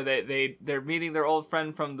where they're meeting their old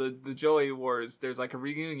friend from the Joey Wars. There's like a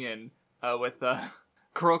reunion with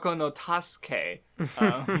Kuroko no Tasuke,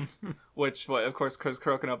 which of course because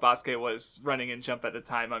Kuroko no Basuke was running and jump at the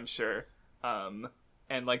time, I'm sure.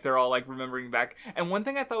 And like they're all like remembering back. And one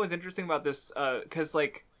thing I thought was interesting about this, because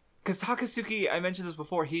Takasuki, I mentioned this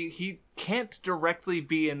before, he can't directly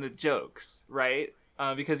be in the jokes, right?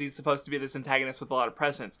 Because he's supposed to be this antagonist with a lot of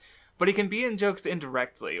presence, but he can be in jokes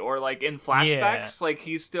indirectly or like in flashbacks. Yeah. Like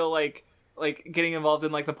he's still like getting involved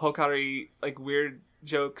in like the Pokari like weird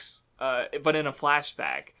jokes, but in a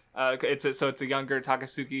flashback. It's a younger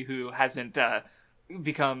Takasuki who hasn't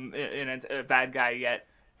become a bad guy yet.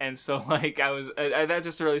 And so, like, that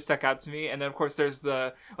just really stuck out to me. And then, of course, there's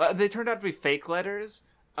they turned out to be fake letters.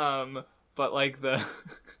 But like there's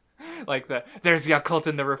Yakult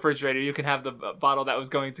in the refrigerator. You can have the bottle that was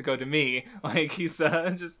going to go to me. Like he's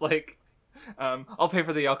just like, I'll pay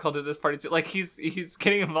for the Yakult at this party too. Like he's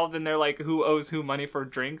getting involved in their like who owes who money for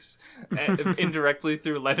drinks, indirectly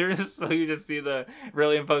through letters. So you just see the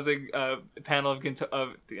really imposing panel of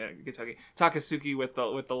Takasuki with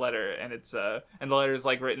the letter, and it's and the letter is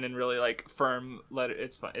like written in really like firm letter.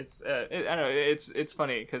 It's fun. I don't know. It's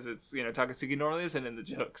funny because it's Takasuki normally isn't in the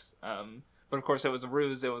jokes. But of course it was a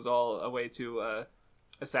ruse. It was all a way to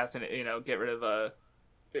assassinate. Get rid of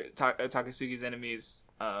Takasuki's enemies.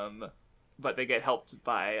 But they get helped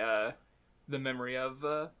by the memory of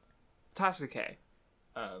Tasuke.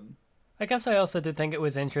 I guess I also did think it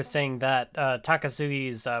was interesting that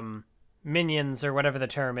Takasugi's minions, or whatever the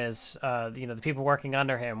term is, the people working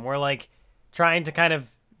under him, were like trying to kind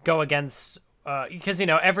of go against, because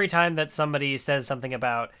every time that somebody says something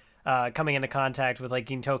about coming into contact with like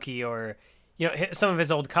Gintoki or some of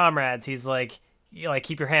his old comrades, he's like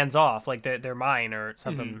keep your hands off, like they're mine or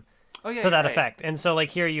something. Mm-hmm. Oh, yeah, to that effect. And so like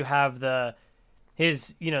here you have the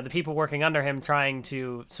people working under him trying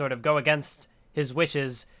to sort of go against his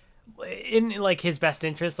wishes in like his best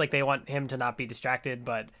interest. Like they want him to not be distracted.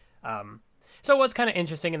 But so what's kind of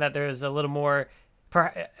interesting in that there's a little more,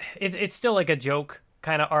 it's still like a joke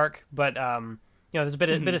kind of arc, but there's a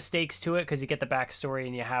bit of stakes to it because you get the backstory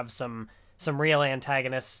and you have some real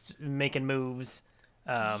antagonists making moves.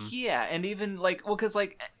 Yeah, and even like, because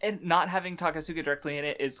like, and not having Takasuga directly in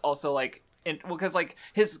it is also like, because like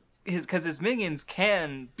his minions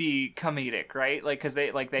can be comedic, right? Like, because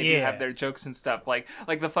they do have their jokes and stuff. Like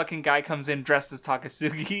the fucking guy comes in dressed as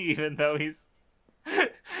Takasugi, even though he's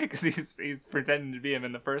pretending to be him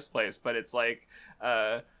in the first place. But it's like,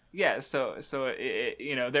 so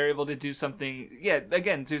they're able to do something. Yeah,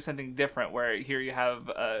 again, do something different. Where here you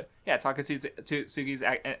have Takasugi's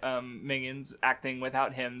minions acting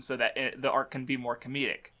without him, so that the arc can be more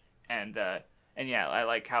comedic. And yeah, I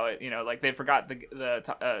like how it like they forgot the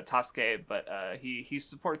Tasuke, but he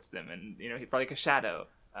supports them, and he's like a shadow.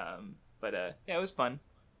 But it was fun.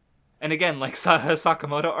 And again, like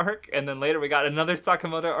Sakamoto arc, and then later we got another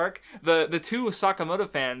Sakamoto arc. The two Sakamoto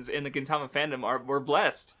fans in the Gintama fandom were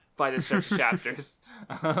blessed by this stretch of chapters.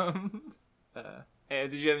 And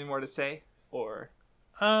did you have any more to say, or?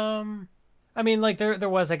 I mean, like there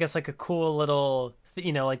was, I guess, like a cool little,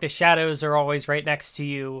 like the shadows are always right next to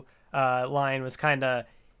you. Line was kind of,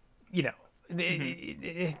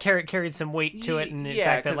 it carried some weight to it, and the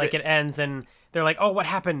fact that like it ends and they're like, oh, what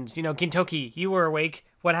happened? Gintoki, you were awake.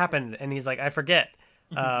 What happened? And he's like, I forget.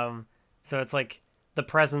 So it's like the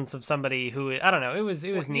presence of somebody who, I don't know. It was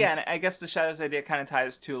neat. Yeah, and I guess the shadows idea kind of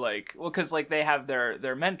ties to like, well, because like they have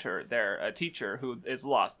their mentor, their teacher who is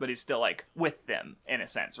lost, but he's still like with them in a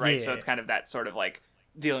sense, right? Yeah. So it's kind of that sort of like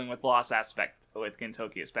dealing with loss aspect with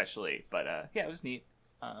Gintoki especially. But yeah, it was neat.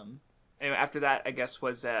 Anyway, after that, I guess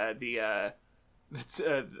was the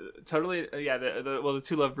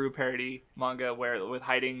Two Love Ru parody manga where with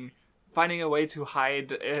finding a way to hide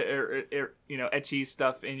ecchi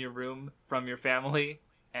stuff in your room from your family,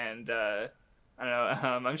 and I don't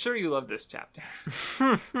know. I'm sure you love this chapter.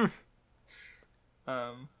 But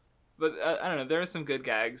I don't know. There are some good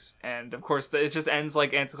gags, and of course it just ends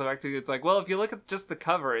like anticlimactic. It's like, well, if you look at just the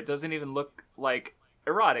cover, it doesn't even look like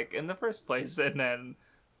erotic in the first place, and then.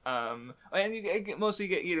 And you mostly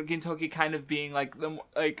get Gintoki kind of being like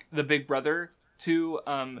the big brother to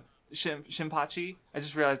Shinpachi. I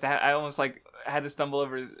just realized that I almost like had to stumble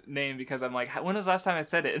over his name because I'm like, when was the last time I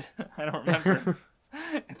said it? I don't remember.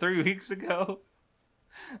 3 weeks ago.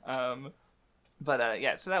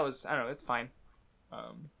 Yeah. So that was, I don't know. It's fine.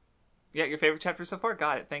 Yeah, your favorite chapter so far?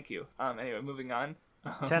 Got it. Thank you. Anyway, moving on.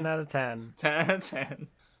 10 out of 10. 10 out of 10.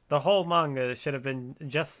 The whole manga should have been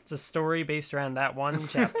just a story based around that one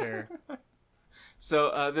chapter.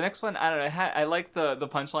 So the next one, I don't know. I like the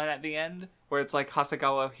punchline at the end where it's like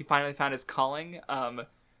Hasegawa, he finally found his calling,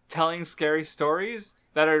 telling scary stories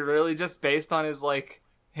that are really just based on his like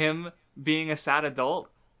him being a sad adult,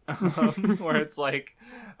 where it's like,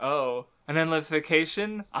 oh, an endless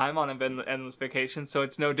vacation. I'm on an endless vacation, so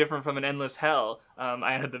it's no different from an endless hell.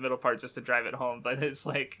 I added the middle part just to drive it home, but it's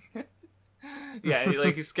like. Yeah,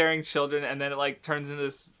 like he's scaring children, and then it like turns into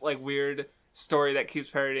this like weird story that keeps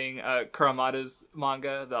parodying Kuramada's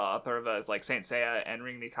manga, the author of like Saint Seiya and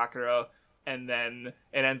Ring ni Kakuro, and then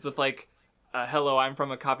it ends with like, "Hello, I'm from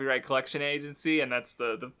a copyright collection agency," and that's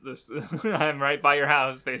the I'm right by your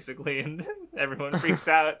house basically, and everyone freaks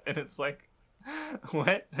out, and it's like,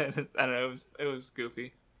 what? And I don't know, it was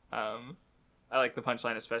goofy. I like the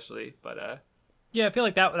punchline especially, but Yeah, I feel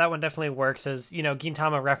like that one definitely works as,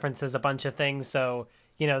 Gintama references a bunch of things. So,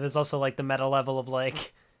 there's also like the meta level of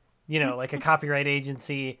like, like a copyright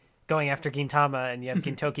agency going after Gintama, and you have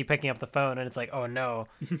Gintoki picking up the phone and it's like, oh no,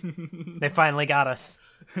 they finally got us.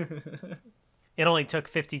 It only took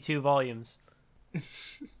 52 volumes.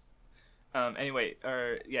 Anyway,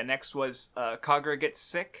 next was Kagura Gets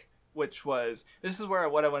Sick, which was, this is where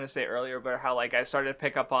what I want to say earlier about how like I started to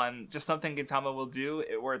pick up on just something Gintama will do,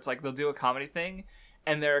 where it's like they'll do a comedy thing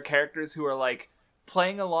and there are characters who are like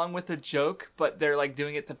playing along with the joke, but they're like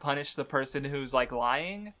doing it to punish the person who's like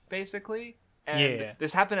lying basically. And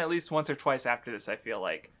this happened at least once or twice after this, I feel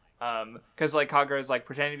like, because like Kagura is like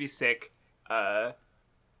pretending to be sick,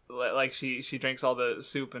 like she drinks all the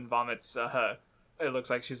soup and vomits, it looks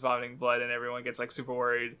like she's vomiting blood and everyone gets like super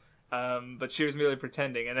worried. But she was merely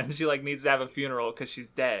pretending, and then she like needs to have a funeral because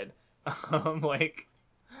she's dead. It was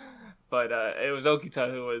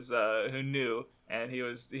Okita who knew, and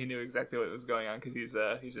he knew exactly what was going on because he's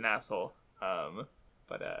an asshole.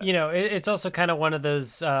 It's also kind of one of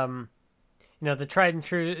those, the tried and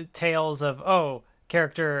true tales of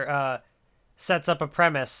character sets up a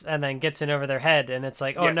premise and then gets in over their head, and it's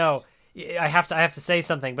like, no, I have to say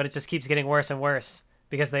something, but it just keeps getting worse and worse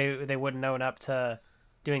because they wouldn't own up to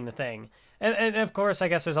doing the thing. And of course, I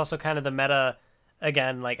guess there's also kind of the meta,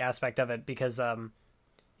 again, like aspect of it, because,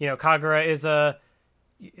 Kagura is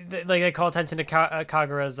they call attention to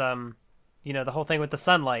Kagura's, the whole thing with the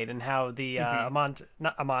sunlight and how the, not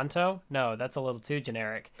Amanto? No, that's a little too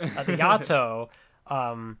generic. The Yato,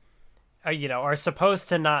 are supposed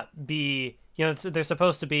to not be, they're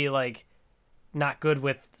supposed to be like not good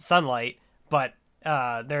with sunlight, but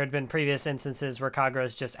there had been previous instances where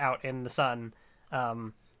Kagura's just out in the sun,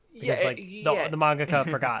 because the mangaka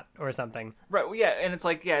forgot or something. Right. Well, yeah, and it's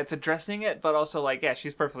like, it's addressing it, but also like,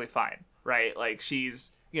 she's perfectly fine, right? Like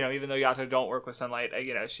she's, even though Yato don't work with sunlight,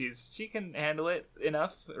 she can handle it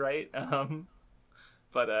enough, right? So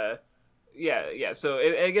I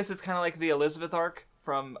guess it's kind of like the Elizabeth arc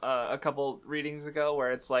from a couple readings ago,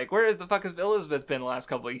 where it's like, where the fuck has Elizabeth been the last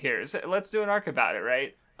couple of years? Let's do an arc about it,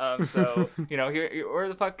 right? So where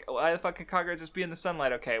the fuck, why the fuck can Kagura just be in the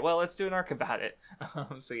sunlight? Okay, well, let's do an arc about it.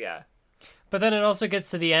 So yeah. But then it also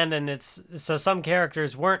gets to the end, and it's so some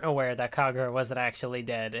characters weren't aware that Kagura wasn't actually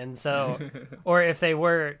dead, and so, or if they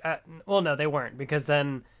were, well, no, they weren't, because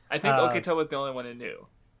then I think Okito was the only one who knew.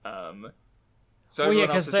 So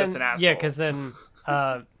everyone else is just an asshole. Yeah, because then,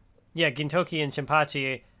 Gintoki and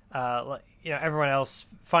Shinpachi, everyone else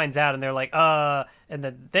finds out, and they're like, and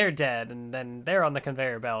then they're dead, and then they're on the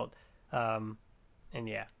conveyor belt, and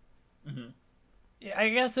yeah. Mm-hmm. I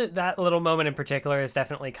guess that little moment in particular is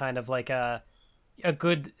definitely kind of like a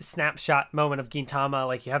good snapshot moment of Gintama.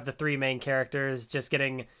 Like, you have the three main characters just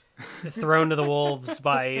getting thrown to the wolves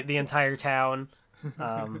by the entire town.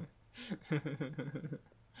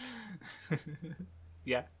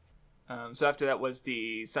 Yeah. So after that was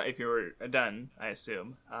if you were done, I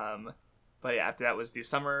assume. But yeah, after that was the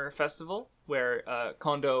summer festival where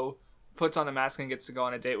Kondo puts on a mask and gets to go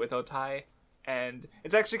on a date with Otai. And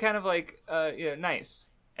it's actually kind of like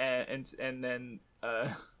nice, and then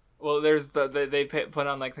there's they put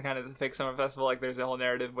on like the kind of the fake summer festival, like there's a whole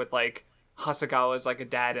narrative with like Hasagawa as like a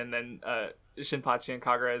dad, and then Shinpachi and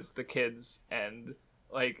Kagura as the kids, and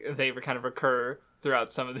like they kind of recur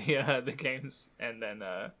throughout some of the games, and then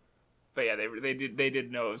but yeah, they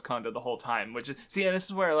did know it was Kondo the whole time, which and this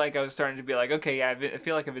is where like I was starting to be like, okay, yeah, I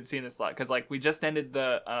feel like I've been seeing this a lot, because like we just ended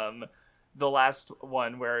the last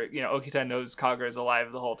one where Okita knows Kagura is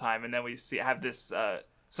alive the whole time, and then we have this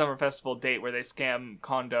summer festival date where they scam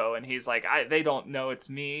Kondo, and he's like, they don't know it's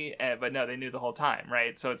me, but no, they knew the whole time,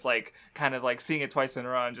 right? So it's like kind of like seeing it twice in a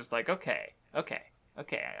row, and just like, okay,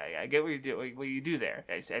 I get what you do there.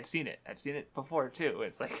 I've seen it before too.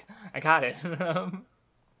 It's like I got it.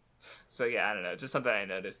 So yeah, I don't know, just something I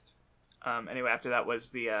noticed. Anyway, after that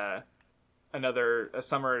was the another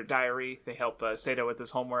summer diary. They help Sato with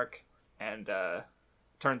his homework. And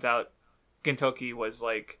turns out Gintoki was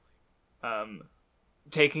like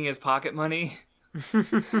taking his pocket money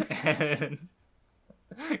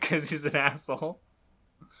because he's an asshole.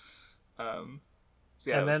 So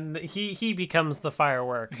yeah, and then he becomes the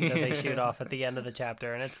firework that they shoot off at the end of the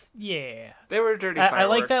chapter, and it's they were dirty fireworks. I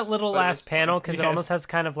like that little last panel because it almost has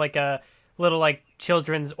kind of like a little like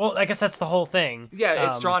children's. Well, I guess that's the whole thing. Yeah,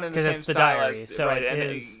 it's drawn in the same style diary, as so right, and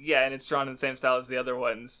it's drawn in the same style as the other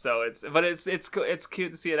ones. So it's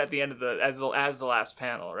cute to see it at the end of as the last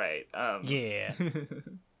panel, right? Yeah.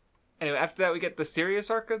 Anyway, after that we get the serious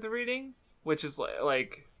arc of the reading, which is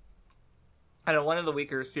like I don't know, one of the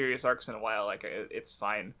weaker serious arcs in a while. Like it's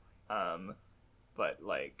fine, but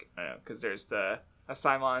like I don't know, because there's a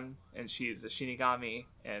Simon, and she's a Shinigami,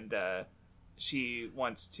 and she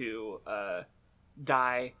wants to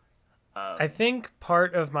die. I think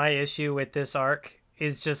part of my issue with this arc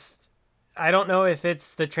is just, I don't know if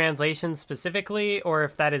it's the translation specifically, or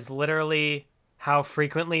if that is literally how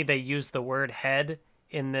frequently they use the word head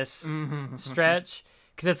in this stretch.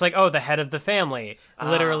 Because it's like, the head of the family,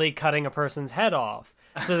 literally cutting a person's head off.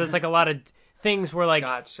 So there's like a lot of things where like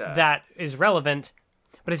Gotcha. that is relevant,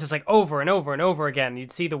 but it's just like over and over and over again.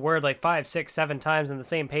 You'd see the word like 5, 6, 7 times in the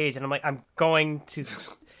same page, and I'm like, I'm going to,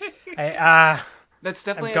 that's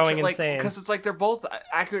definitely going insane. Because it's like they're both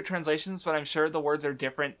accurate translations, but I'm sure the words are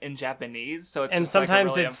different in Japanese. So it's and just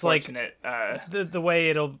sometimes like a really it's like unfortunate, the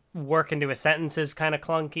way it'll work into a sentence is kind of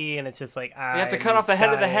clunky, and it's just like you have to cut off the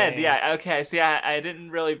head of the head. Yeah, okay. I see. I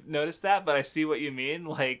didn't really notice that, but I see what you mean.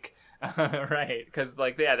 Like. Right, because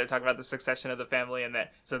like they're talking about the succession of the family, and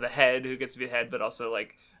so the head who gets to be the head, but also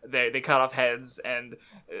like they cut off heads, and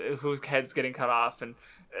whose head's getting cut off, and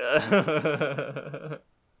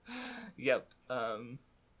yep.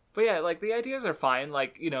 But yeah, like the ideas are fine,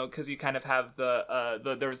 like because you kind of have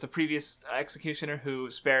there was the previous executioner who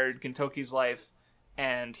spared Gintoki's life,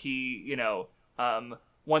 and he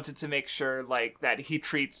wanted to make sure like that he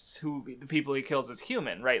treats the people he kills as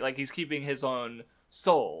human, right? Like he's keeping his own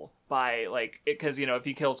soul by like because if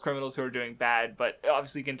he kills criminals who are doing bad, but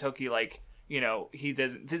obviously Gintoki like he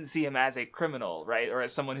didn't see him as a criminal, right, or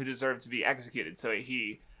as someone who deserved to be executed, so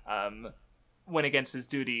he went against his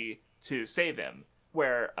duty to save him,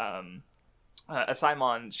 where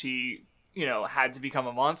Asaimon, she had to become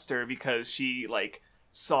a monster because she like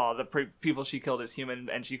saw the people she killed as human,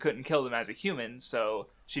 and she couldn't kill them as a human, so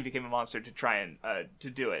she became a monster to try and to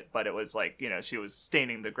do it. But it was like she was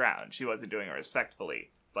staining the ground. She wasn't doing it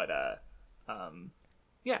respectfully. But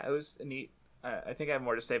yeah, it was neat. I think I have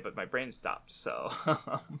more to say, but my brain stopped. So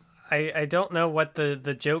I don't know what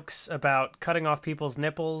the jokes about cutting off people's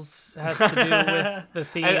nipples has to do with the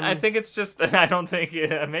themes. I think it's just I don't think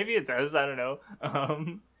maybe it does. I don't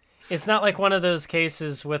know. It's not like one of those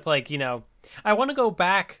cases with like I want to go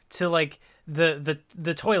back to like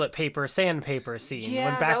the toilet paper sandpaper scene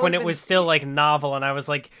Yeah, when that when would've it was been- still like novel, and I was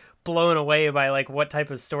like blown away by like what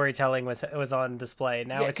type of storytelling was on display.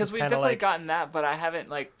 Now Yeah, it's because just we've kind of definitely like gotten that, but I haven't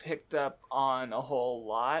like picked up on a whole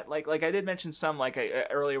lot. Like I did mention some like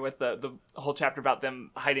earlier with the whole chapter about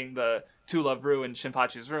them hiding the two love Rue in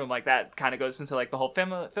Shinpachi's room. Like that kind of goes into like the whole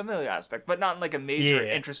familiar aspect, but not in like a major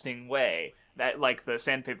Yeah. interesting way. That like the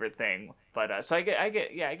sandpaper thing, but so I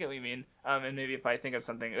get what you mean. And maybe if I think of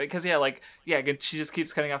something, because she just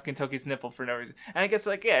keeps cutting off Gintoki's nipple for no reason, and I guess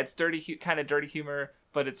like it's dirty, kind of dirty humor,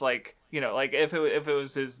 but it's like like if it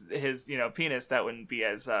was his penis, that wouldn't be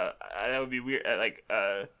as that would be weird.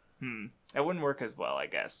 It wouldn't work as well, I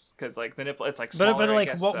guess, because like the nipple, it's like smaller. but I like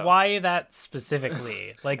guess, what? so. Why that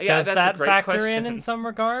specifically? Like, Yeah, does that's a that great factor question. in some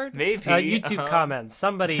regard? Maybe. YouTube comments.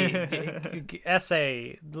 Somebody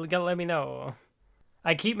essay. Let me know.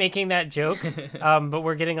 I keep making that joke, but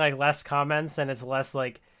we're getting like less comments, and it's less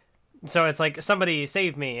like. So it's like somebody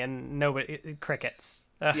save me, and nobody crickets.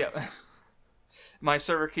 Yeah. My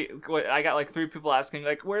server I got like 3 people asking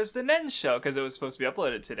like, "Where's the Nen show?" Because it was supposed to be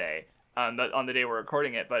uploaded today. On the day we're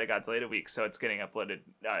recording it, but it got delayed a week, so it's getting uploaded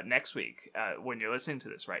next week when you're listening to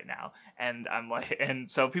this right now. And I'm like, and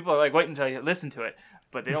so people are like, wait until you listen to it,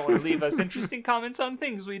 but they don't want to leave us interesting comments on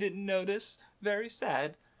things we didn't notice. Very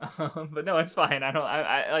sad, but no, it's fine.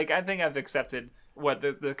 I think I've accepted what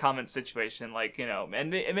the comment situation, like,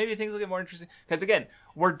 and maybe things will get more interesting because again,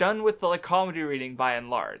 we're done with the like comedy reading by and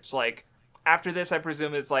large. Like after this, I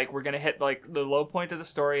presume it's like we're gonna hit like the low point of the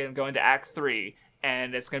story and go into Act 3.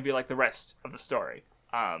 And it's going to be like the rest of the story.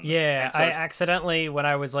 I accidentally, when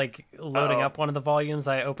I was like loading up one of the volumes,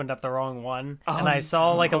 I opened up the wrong one. And I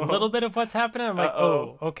saw like a little bit of what's happening. I'm like,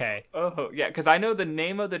 oh, okay. Oh, yeah, because I know the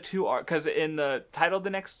name of the 2 arcs. Because in the title of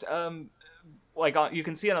the next, you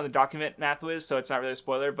can see it on the document, Mathwiz, so it's not really a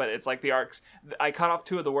spoiler, but it's like the arcs. I cut off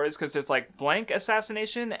 2 of the words because there's like blank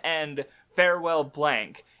assassination and farewell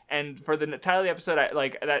blank. And for the title of the episode,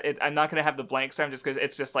 I'm not going to have the blanks. I'm just because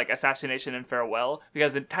it's just like assassination and farewell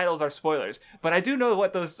because the titles are spoilers. But I do know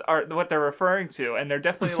what those are, what they're referring to, and they're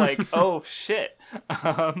definitely like, oh shit.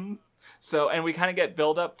 So, and we kind of get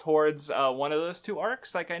build up towards one of those 2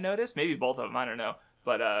 arcs, like I noticed, maybe both of them, I don't know.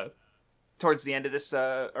 But towards the end of this,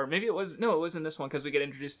 or maybe it was in this one because we get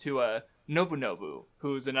introduced to Nobunobu,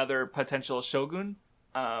 who's another potential shogun,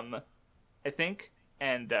 I think,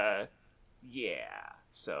 and yeah.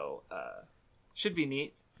 So, should be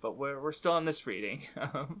neat, but we're still on this reading.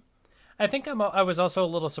 I think I was also a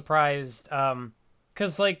little surprised,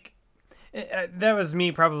 because like that was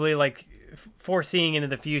me probably like foreseeing into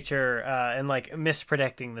the future and like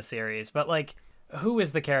mispredicting the series. But like, who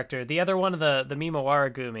is the character? The other one of the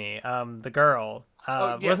Mimawara Gumi, the girl.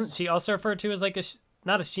 Yes. Wasn't she also referred to as like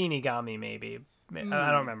not a Shinigami? Maybe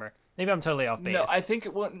I don't remember. Maybe I'm totally off base. No, I think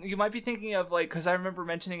you might be thinking of like because I remember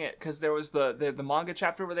mentioning it because there was the manga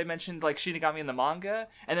chapter where they mentioned like Shinigami in the manga,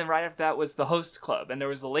 and then right after that was the host club, and there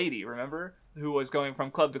was a lady, remember, who was going from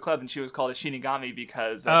club to club, and she was called a Shinigami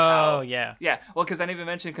because of yeah. Well, because I didn't even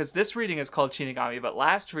mention because this reading is called Shinigami, but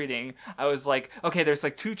last reading I was like, okay, there's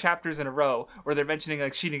like 2 chapters in a row where they're mentioning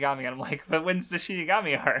like Shinigami, and I'm like, but when's the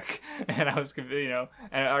Shinigami arc? And I was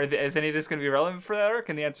and is any of this going to be relevant for that arc?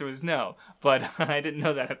 And the answer was no, but I didn't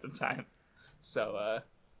know that at the time. So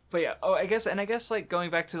but yeah, I guess like going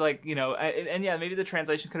back to like, and yeah, maybe the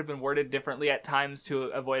translation could have been worded differently at times to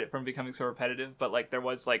avoid it from becoming so repetitive, but like there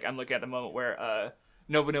was like, I'm looking at the moment where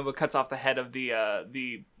Nobunobu cuts off the head of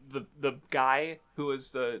the guy who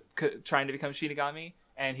was trying to become Shinigami,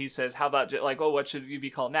 and he says, how about what should you be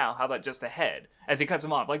called now? How about just a head? As he cuts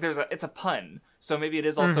him off, like it's a pun, so maybe it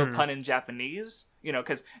is also a pun in Japanese,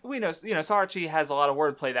 because we know, Sorachi has a lot of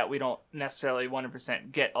wordplay that we don't necessarily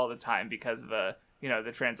 100% get all the time because of the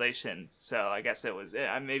translation. So I guess it was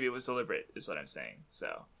maybe it was deliberate, is what I'm saying.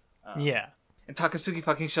 So yeah. And Takasugi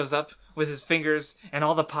fucking shows up with his fingers and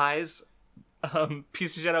all the pies.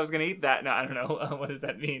 Piece of shit, I was gonna eat that. No, I don't know. What does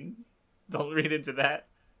that mean? Don't read into that.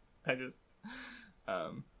 I just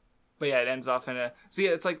but yeah, it ends off in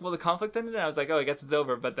it's like, well, the conflict ended, and I was like, oh, I guess it's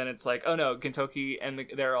over. But then it's like, oh no, Gintoki and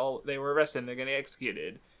they were arrested and they're gonna get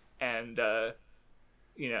executed, and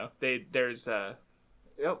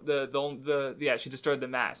she destroyed the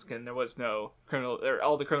mask, and there was no criminal, or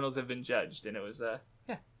all the criminals have been judged, and it was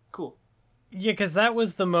cool. Yeah, because that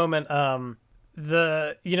was the moment.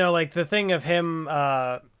 The thing of him.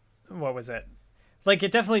 What was it? Like,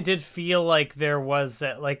 it definitely did feel like there was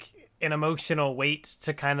like an emotional weight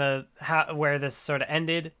to kind of where this sort of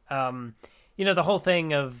ended. The whole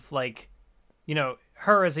thing of like,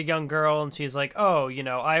 her as a young girl, and she's like, oh,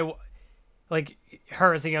 I like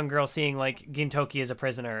her as a young girl seeing like Gintoki as a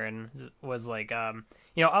prisoner, and was like,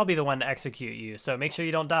 I'll be the one to execute you, so make sure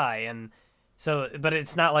you don't die. And so, but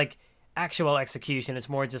it's not like actual execution. It's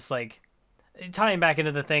more just like tying back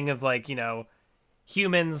into the thing of like,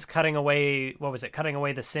 humans cutting away, cutting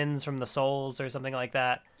away the sins from the souls or something like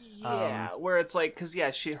that. Yeah, where it's like, because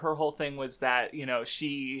her whole thing was that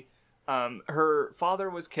she her father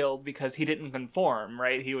was killed because he didn't conform,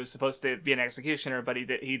 right? He was supposed to be an executioner, but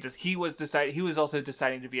he was also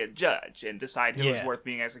deciding to be a judge and decide who was worth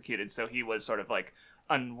being executed, so he was sort of like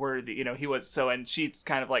unworthy, and she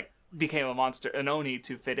kind of like became a monster, an oni,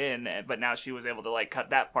 to fit in, but now she was able to like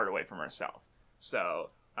cut that part away from herself,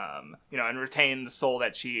 so and retain the soul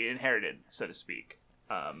that she inherited, so to speak.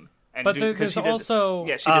 But there's also...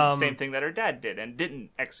 Yeah, she did the same thing that her dad did and didn't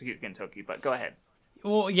execute Gintoki, but go ahead.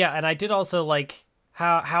 Well, yeah, and I did also like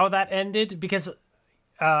how that ended, because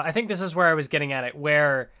I think this is where I was getting at it,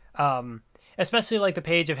 where especially like the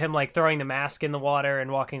page of him like throwing the mask in the water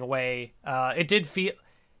and walking away, it did feel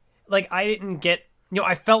like I didn't get...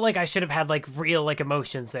 I felt like I should have had like real like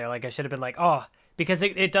emotions there. Like I should have been like, oh, because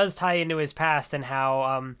it does tie into his past and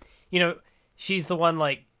how, she's the one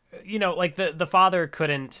like, like the father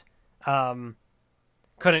couldn't cut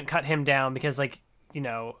him down because like,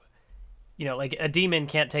 like a demon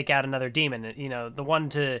can't take out another demon. The one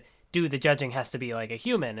to do the judging has to be like a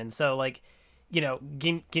human. And so like,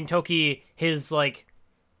 Gintoki, his like,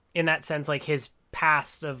 in that sense, like his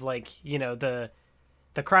past of like, the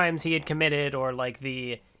crimes he had committed, or like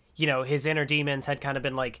the, his inner demons had kind of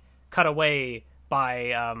been like cut away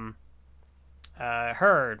by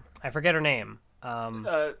her. I forget her name.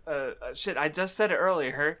 Shit, I just said it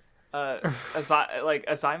earlier. Like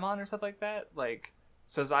Azaimon or something like that. Like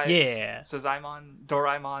Sazaimon,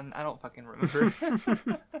 Doraemon. I don't fucking remember.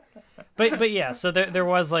 but yeah. So there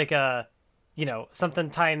was like a, something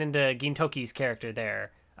tying into Gintoki's character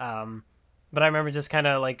there. But I remember just kind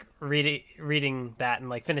of like reading that and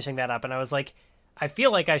like finishing that up, and I was like, I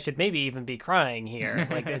feel like I should maybe even be crying here.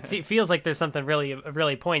 Like it feels like there's something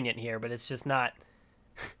really poignant here, but it's just not.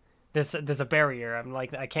 There's a barrier. I'm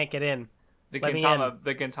like, I can't get in. The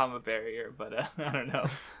Gintama barrier, but I don't know.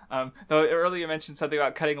 Though earlier you mentioned something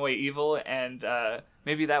about cutting away evil, and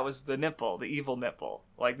maybe that was the nipple, the evil nipple.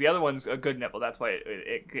 Like the other one's a good nipple. That's why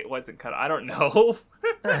it wasn't cut. I don't know.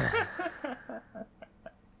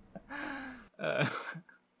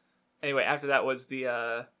 Anyway, after that was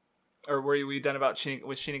the or were we done about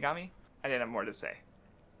with Shinigami? I didn't have more to say.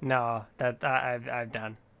 No, that I've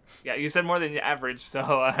done. Yeah, you said more than the average,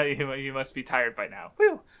 so you must be tired by now.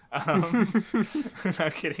 Woo! I'm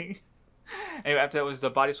kidding. Anyway, after that was the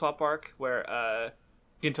body swap arc, where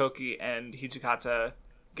Gintoki and Hijikata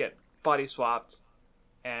get body swapped,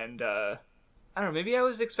 and I don't know, maybe I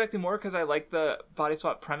was expecting more because I like the body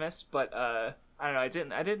swap premise, but I don't know,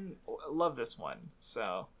 I didn't love this one,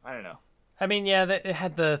 so I don't know. I mean, yeah, it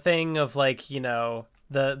had the thing of like,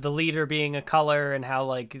 the leader being a color and how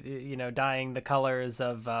like, dyeing the colors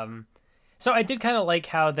of so I did kind of like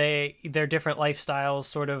how their different lifestyles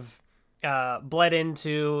sort of bled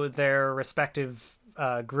into their respective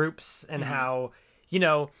groups, and how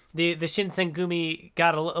the Shinsengumi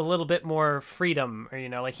got a little bit more freedom, or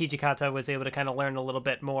like Hijikata was able to kind of learn a little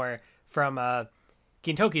bit more from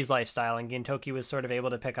Gintoki's lifestyle, and Gintoki was sort of able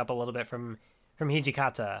to pick up a little bit from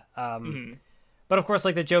Hijikata. But of course,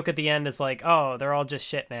 like the joke at the end is like, oh, they're all just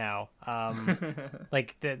shit now.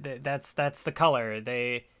 Like that's the color.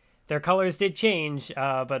 Their colors did change,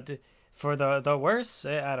 but for the worse,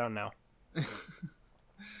 I don't know.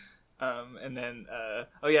 And then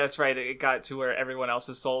oh yeah, that's right. It got to where everyone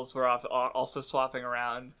else's souls were also swapping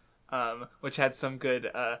around, which had some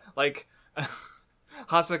good like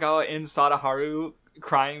Hasagawa in Sadaharu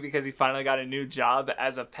crying because he finally got a new job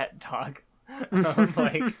as a pet dog.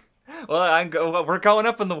 Like, well, we're going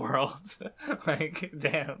up in the world. Like,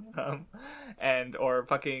 damn. And or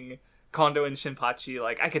fucking Kondo and Shinpachi,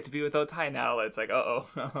 like, I get to be with Otai now. It's like,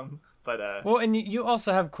 but well, and you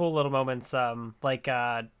also have cool little moments, like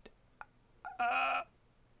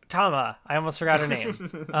Tama. I almost forgot her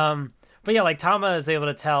name. But yeah, like Tama is able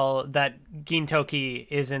to tell that Gintoki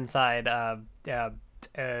is inside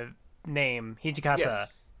name Hijikata.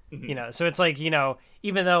 Yes. Mm-hmm. So it's like,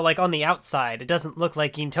 even though like on the outside it doesn't look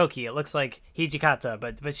like Gintoki, it looks like Hijikata,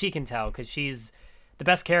 but she can tell because she's the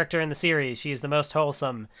best character in the series. She's the most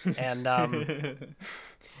wholesome, and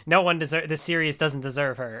no one this series doesn't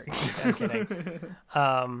deserve her. I'm kidding.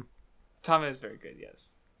 Tama is very good,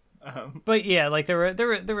 yes. But yeah, like there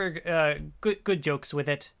were good jokes with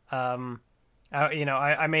it.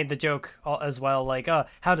 I made the joke as well, like,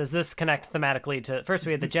 how does this connect thematically to... First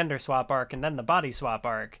we had the gender swap arc, and then the body swap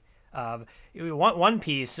arc. One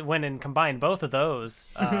Piece went and combined both of those.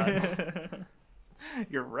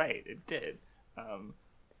 You're right, it did.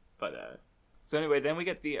 But so anyway, then we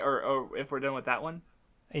get or if we're done with that one.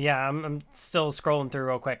 Yeah, I'm still scrolling through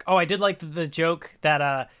real quick. Oh, I did like the joke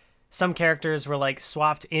that some characters were like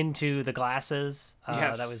swapped into the glasses.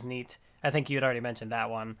 Yes. That was neat. I think you had already mentioned that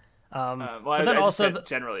one. Well, but then I also just said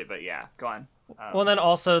generally, but yeah, go on. well, then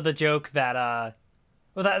also the joke that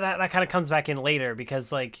well, that kind of comes back in later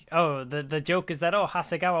because like, oh, the joke is that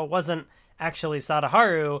Hasegawa wasn't actually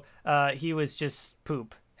Sadaharu, he was just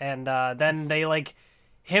poop, and then they like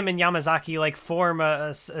him and Yamazaki like form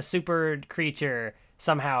a super creature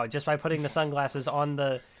somehow just by putting the sunglasses on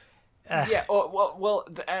the. Yeah. Well,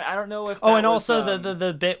 I don't know if. Oh, and also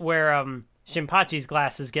the bit where Shinpachi's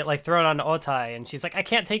glasses get like thrown on Otai, and she's like, I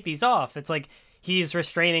can't take these off. It's like he's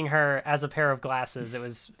restraining her as a pair of glasses. It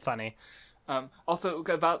was funny. Also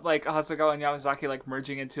about like Hasegawa and Yamazaki like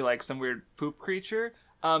merging into like some weird poop creature.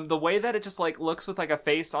 The way that it just like looks with like a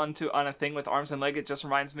face on a thing with arms and legs, it just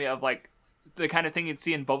reminds me of like the kind of thing you'd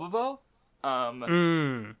see in Bobobo.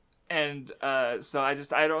 And so I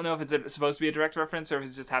don't know if it's supposed to be a direct reference or if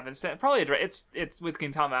it's just happenstance. Probably it's with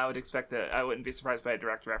Gintama. I would expect I wouldn't be surprised by a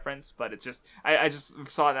direct reference, but it's just I just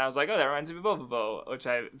saw it and I was like, oh, that reminds me of Bobobo, which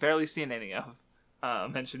I've barely seen any of,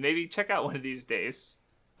 and should maybe check out one of these days.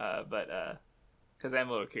 But because I'm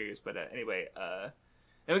a little curious. But anyway,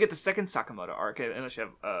 then we get the second Sakamoto arc, unless you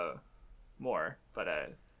have more, but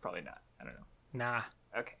probably not. I don't know. Nah.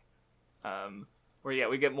 Okay. Where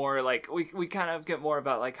we get more like we kind of get more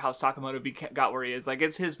about like how Sakamoto got where he is. Like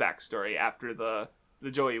it's his backstory after the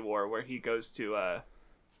Joey War, where he goes to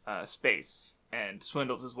space and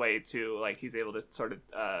swindles his way to like he's able to sort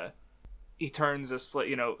of he turns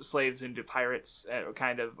slaves into pirates,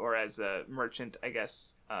 kind of, or as a merchant, I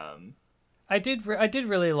guess. I did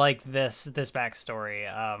really like this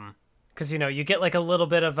backstory, because you get like a little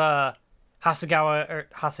bit of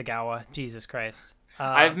Hasegawa. Jesus Christ.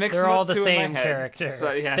 I've mixed they're them all up the too in same my head. character.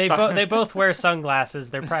 So, yeah, they both wear sunglasses.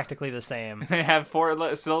 They're practically the same. They have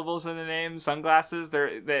 4 syllables in the name. Sunglasses.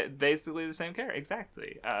 They're basically the same character.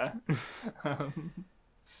 Exactly.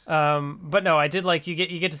 But no, I did like you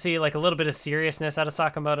get to see like a little bit of seriousness out of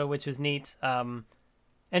Sakamoto, which was neat. And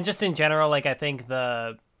just in general, like I think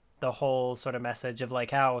the whole sort of message of like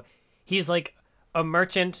how he's like a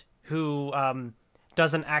merchant who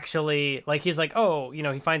doesn't actually like he's like, oh,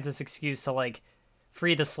 he finds this excuse to like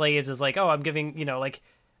free the slaves is like, oh, I'm giving,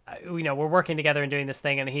 we're working together and doing this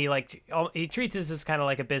thing, and he treats this as kind of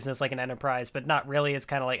like a business, like an enterprise, but not really. It's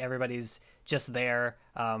kind of like everybody's just there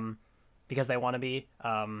because they want to be.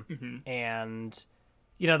 And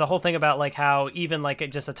the whole thing about like how even like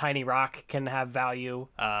just a tiny rock can have value.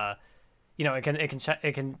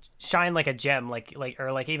 It can shine like a gem, like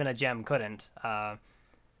even a gem couldn't.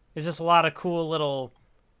 There's just a lot of cool little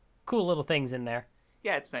things in there.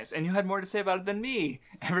 Yeah, it's nice. And you had more to say about it than me.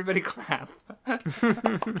 Everybody clap.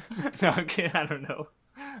 No, I'm kidding. I don't know.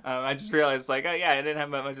 I just realized, like, oh, yeah, I didn't have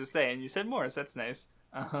much to say. And you said more, so that's nice.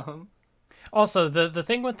 Also, the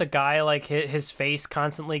thing with the guy, like, his face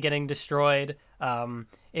constantly getting destroyed,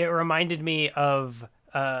 it reminded me of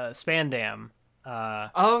Spandam.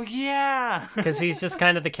 Oh, yeah! Because he's just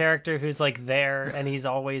kind of the character who's, like, there, and he's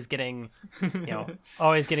always getting,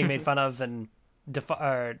 made fun of and...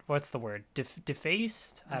 what's the word?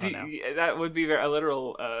 Defaced? I don't know. That would be a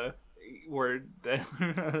literal word.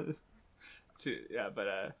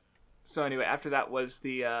 So anyway, after that was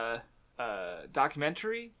the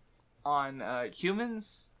documentary on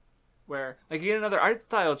humans, where like you get another art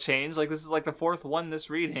style change. Like this is like the 4th one this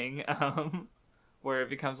reading, where it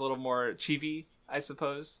becomes a little more chibi, I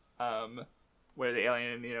suppose. Where the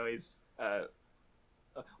alien, he's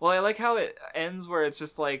well, I like how it ends where it's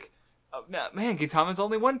just like, oh, man, Gintama's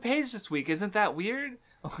only 1 page this week. Isn't that weird?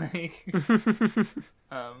 Like, but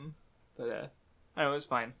I don't know, it was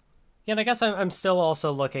fine. Yeah, and I guess I'm still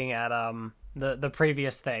also looking at the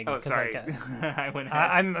previous thing. Oh, sorry, like, I went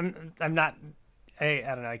ahead. I'm not. I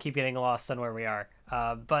don't know. I keep getting lost on where we are.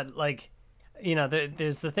 But like,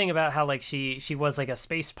 there's the thing about how like she was like a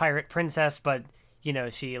space pirate princess, but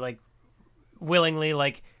she like willingly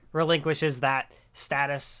like relinquishes that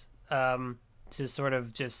status to sort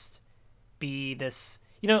of just be this,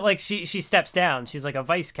 like she steps down. She's like a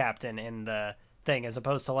vice captain in the thing, as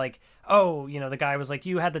opposed to like, oh, the guy was like,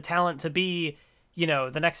 you had the talent to be,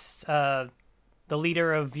 the next the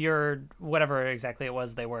leader of your whatever exactly it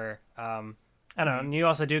was they were. I don't know. And you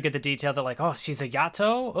also do get the detail that like, oh, she's a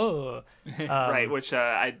Yato. Oh, right. Which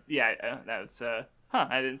that was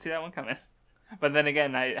I didn't see that one coming. But then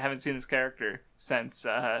again, I haven't seen this character since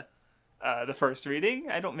the first reading.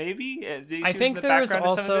 I don't maybe. I think there was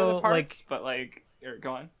also parts, but like,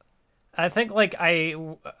 go on. I think like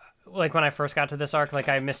like when I first got to this arc, like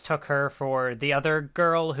I mistook her for the other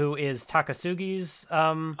girl who is Takasugi's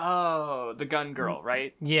Oh, the gun girl,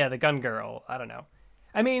 right? yeah, the gun girl. I don't know.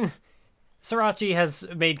 I mean, Sorachi has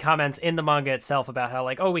made comments in the manga itself about how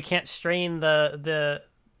like, oh, we can't strain the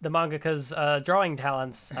mangaka's drawing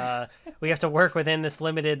talents. We have to work within this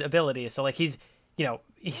limited ability. So like he's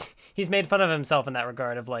he's made fun of himself in that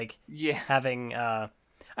regard of like having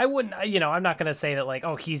I wouldn't, I'm not going to say that, like,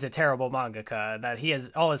 oh, he's a terrible mangaka, that he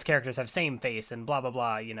has, all his characters have same face and blah, blah,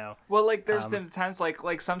 blah, Well, like, there's sometimes,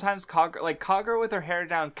 like sometimes Kagura with her hair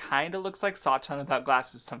down kind of looks like Sachan without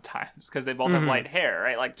glasses sometimes, because they both have light hair,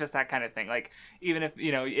 right? Like, just that kind of thing. Like, even if,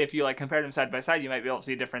 if you, like, compared them side by side, you might be able to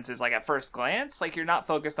see differences, like, at first glance. Like, you're not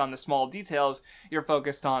focused on the small details, you're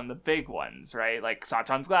focused on the big ones, right? Like,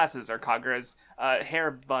 Sachan's glasses or Kagura's hair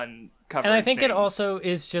bun cover. And I think things. it also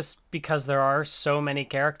is just because there are so many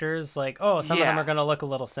characters, like, oh, some of them are going to look a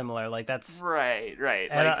little similar. Like, that's... Right.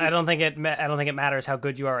 I don't think it matters how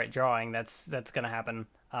good you are at drawing. That's going to happen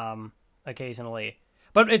occasionally.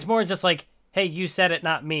 But it's more just like, hey, you said it,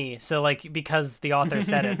 not me. So, like, because the author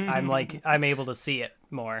said it, I'm able to see it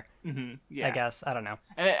more. Mm-hmm. Yeah. I guess. I don't know.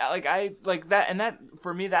 And I like that, and that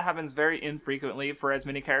for me that happens very infrequently for as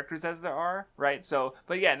many characters as there are, right? So,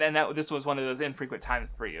 but yeah, and this was one of those infrequent times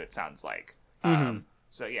for you. It sounds like.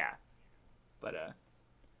 So yeah, but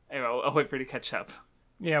anyway, I'll wait for you to catch up.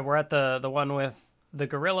 Yeah, we're at the one with the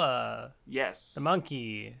gorilla. Yes. The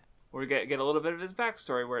monkey. We get a little bit of his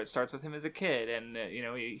backstory where it starts with him as a kid, and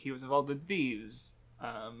he was involved in thieves.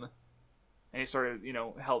 And he sort of,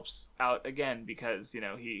 helps out again because,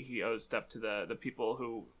 he owes stuff to the people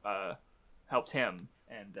who helped him.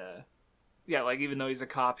 And, like, even though he's a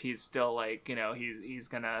cop, he's still, like, he's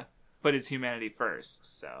gonna put his humanity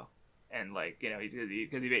first, so. And, like,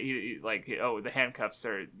 because he the handcuffs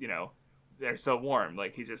are, they're so warm.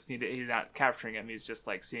 Like, he's not capturing him, he's just,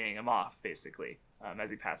 like, seeing him off, basically, as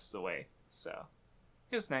he passes away. So,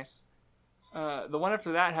 it was nice. The one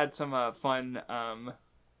after that had some fun,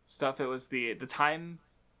 stuff. It was the time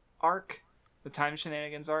arc, the time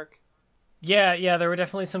shenanigans arc. Yeah, there were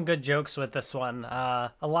definitely some good jokes with this one.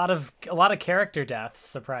 A lot of character deaths,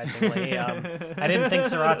 surprisingly. I didn't think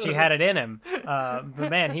Sorachi had it in him, but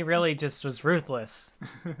man, he really just was ruthless.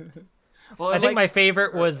 Well, I think my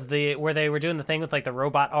favorite was where they were doing the thing with like the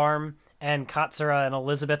robot arm, and Katsura and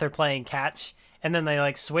Elizabeth are playing catch, and then they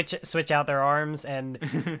like switch out their arms, and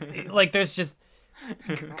like there's just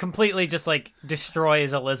completely just like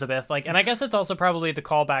destroys Elizabeth, like, and I guess it's also probably the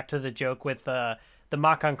callback to the joke with the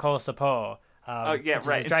Makanko Sapo, which is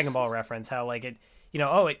a Dragon Ball reference, how like it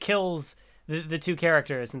it kills the two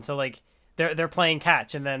characters, and so like they're playing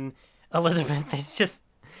catch, and then Elizabeth is just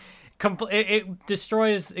it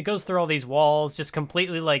destroys, it goes through all these walls, just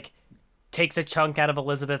completely like takes a chunk out of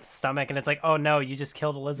Elizabeth's stomach, and it's like, oh no, you just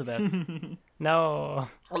killed Elizabeth. No.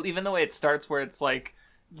 Well, even the way it starts where it's like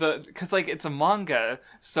because like it's a manga,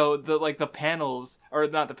 so the panels, or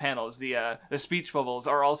not the panels, the speech bubbles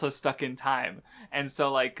are also stuck in time, and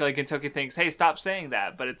so like Gintoki thinks, hey, stop saying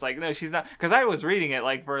that, but it's like, no, she's not, because I was reading it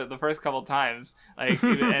like for the first couple times, like,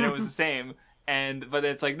 and it was the same, but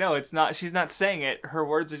it's like, no, it's not, she's not saying it, her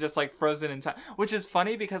words are just like frozen in time, which is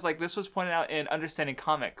funny because like this was pointed out in Understanding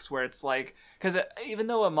Comics, where it's like, because even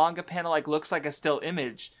though a manga panel like looks like a still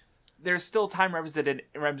image, there's still time represented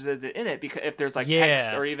in it, because if there's like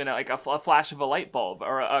text or even like a flash of a light bulb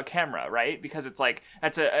or a camera, right? Because it's like,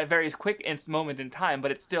 that's a very quick moment in time, but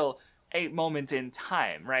it's still a moment in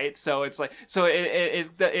time, right? So it's like, so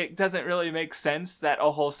it doesn't really make sense that a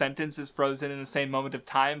whole sentence is frozen in the same moment of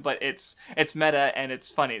time, but it's meta and it's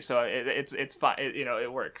funny, so it's fun,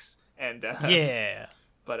 it works. And yeah,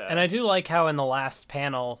 but and I do like how in the last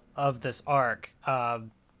panel of this arc,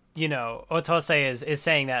 Otose is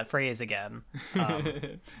saying that phrase again.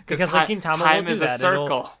 Because like Gintama time will do is that. A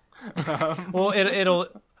circle.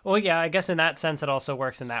 Well, yeah, I guess in that sense it also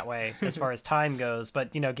works in that way as far as time goes.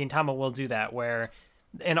 But, Gintama will do that, where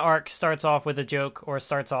an arc starts off with a joke or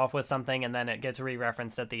starts off with something, and then it gets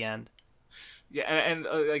re-referenced at the end. Yeah, and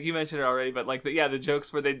like you mentioned it already, but like the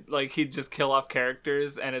jokes where they like he'd just kill off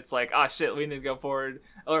characters, and it's like, ah, shit, we need to go forward,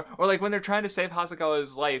 or like when they're trying to save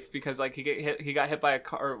Hasakawa's life because like he got hit by a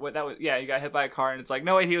car, or what that was, he got hit by a car, and it's like,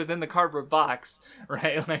 no wait, he was in the cardboard box,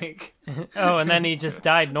 right? Like, oh, and then he just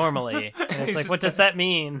died normally, and it's like, what does that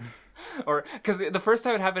mean? Or because the first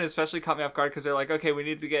time it happened especially caught me off guard, because they're like, okay, we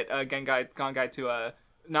need to get Gongai to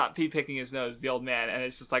not pee picking his nose, the old man, and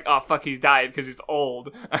it's just like, oh fuck, he's died because he's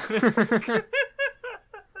old.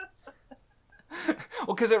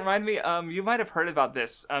 Well, because it reminded me, you might have heard about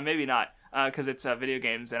this, maybe not. because it's video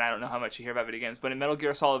games, and I don't know how much you hear about video games. But in Metal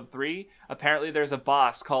Gear Solid 3, apparently there's a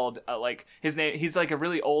boss called like his name. He's like a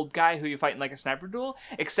really old guy who you fight in like a sniper duel.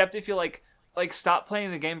 Except if you like stop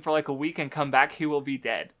playing the game for like a week and come back, he will be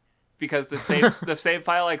dead. Because the save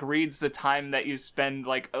file like reads the time that you spend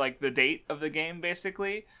like the date of the game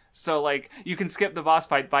basically. So like you can skip the boss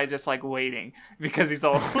fight by just like waiting because he's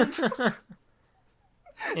old.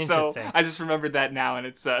 So I just remembered that now, and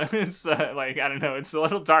it's like I don't know, it's a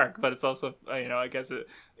little dark, but it's also I guess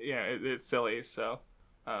it's silly. So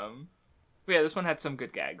but yeah, this one had some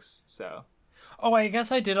good gags. So I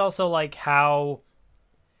guess I did also like how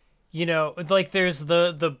like there's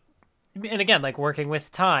the and again, like working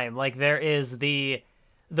with time, like there is the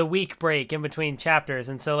week break in between chapters,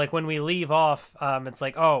 and so like when we leave off, it's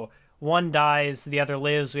like, oh, one dies, the other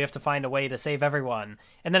lives, we have to find a way to save everyone,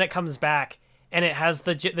 and then it comes back and it has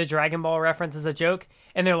the Dragon Ball reference as a joke,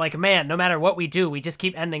 and they're like, man, no matter what we do, we just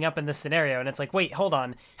keep ending up in this scenario, and it's like, wait, hold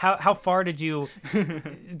on, how far did you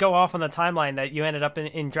go off on the timeline that you ended up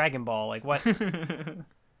in Dragon Ball? Like what?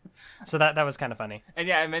 So that was kind of funny. And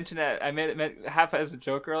yeah, I mentioned that I made it half as a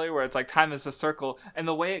joke earlier, where it's like time is a circle, and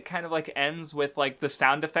the way it kind of like ends with like the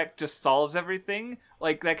sound effect just solves everything.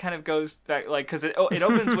 Like that kind of goes back, like because it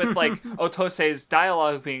opens with like Otose's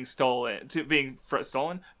dialogue being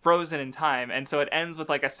frozen in time, and so it ends with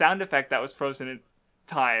like a sound effect that was frozen in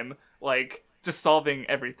time, like just solving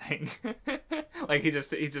everything. Like he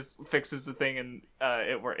just fixes the thing, and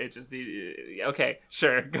it just okay,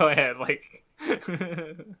 sure, go ahead, like.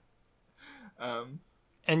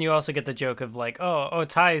 And you also get the joke of like, oh,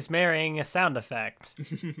 Ty's marrying a sound effect.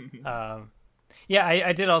 Yeah,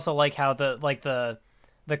 I did also like how the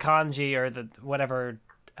kanji or the whatever.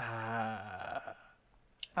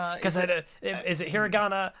 Because is it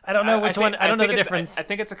hiragana? I don't know which one. I don't know the difference. I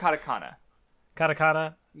think it's a katakana.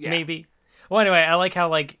 Katakana, yeah. Maybe. Well, anyway, I like how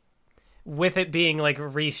like with it being like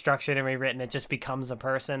restructured and rewritten, it just becomes a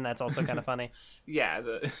person. That's also kind of funny. Yeah.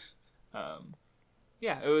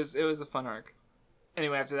 Yeah, it was a fun arc.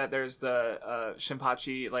 Anyway, after that, there's the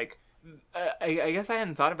Shinpachi. Like, I guess I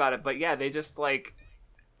hadn't thought about it, but yeah, they just like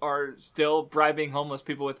are still bribing homeless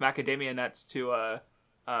people with macadamia nuts to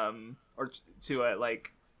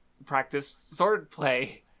like practice sword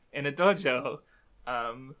play in a dojo.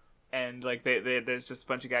 And like there's just a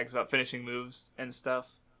bunch of gags about finishing moves and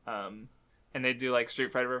stuff. And they do like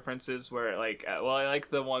Street Fighter references where like I like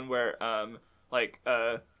the one where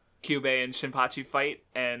Kyubey and Shinpachi fight,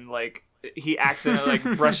 and like he accidentally like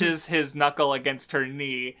brushes his knuckle against her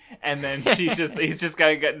knee, and then he's just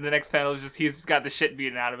gotta get the next panel is just he's got the shit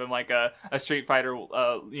beaten out of him like a Street Fighter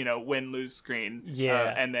win-lose screen.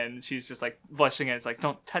 Yeah. And then she's just like blushing, and it's like,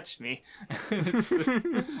 don't touch me. Yeah,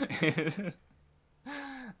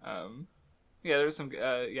 there was some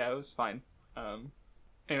it was fine.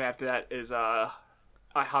 Anyway, after that is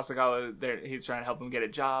Hasagawa there, he's trying to help him get a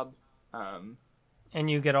job. And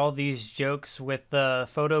you get all these jokes with the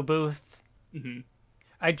photo booth. Mm-hmm.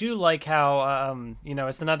 I do like how,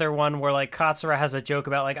 it's another one where, like, Katsura has a joke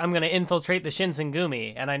about, like, I'm going to infiltrate the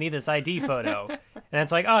Shinsengumi, and I need this ID photo. And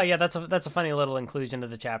it's like, oh, yeah, that's a funny little inclusion to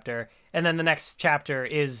the chapter. And then the next chapter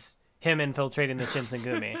is him infiltrating the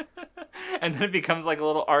Shinsengumi. And then it becomes like a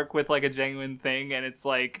little arc with like a genuine thing, and it's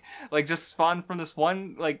like just spawned from this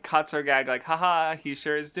one like Katsura gag, like, haha, he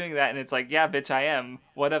sure is doing that, and it's like, yeah, bitch, I am.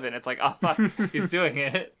 What of it? And it's like, oh fuck, he's doing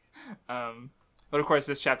it. But of course,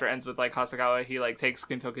 this chapter ends with like Hasagawa, he like takes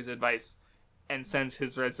Gintoki's advice and sends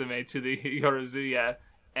his resume to the Yorozuya,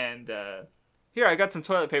 and here, I got some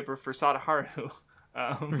toilet paper for Sadaharu,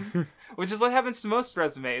 which is what happens to most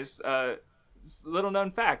resumes. Little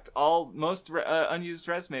known fact: most unused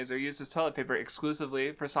resumes are used as toilet paper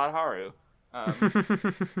exclusively for Sadaharu.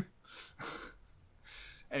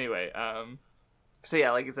 Anyway, so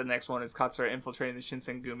yeah, like I said, the next one is Katsura infiltrating the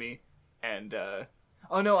Shinsengumi, and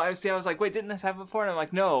oh no, I was like, wait, didn't this happen before? And I'm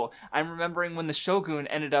like, no, I'm remembering when the Shogun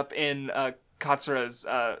ended up in Katsura's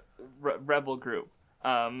rebel group,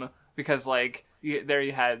 because like there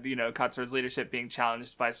you had Katsura's leadership being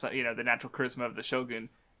challenged by the natural charisma of the Shogun.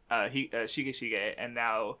 Shigeshige, and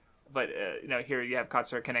now, but here you have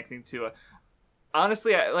Katsura connecting to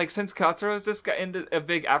honestly, since Katsura was this guy into a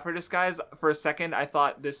big Afro disguise, for a second I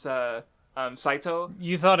thought this Saito.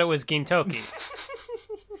 You thought it was Gintoki.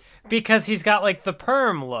 Because he's got like the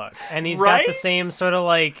perm look, and he's got the same sort of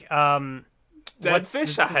like dead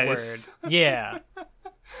fish eyes. Yeah.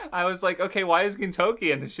 I was like, okay, why is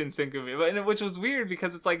Gintoki in the Shinsengumi? But which was weird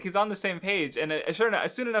because it's like he's on the same page, and sure enough,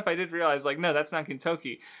 soon enough, I did realize like, no, that's not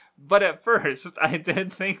Gintoki. But at first, I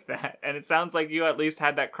did think that, and it sounds like you at least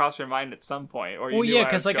had that cross your mind at some point, or you well, knew yeah,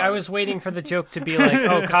 because like I was waiting for the joke to be like,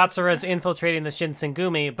 oh, Katsura's infiltrating the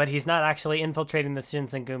Shinsengumi, but he's not actually infiltrating the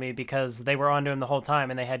Shinsengumi because they were onto him the whole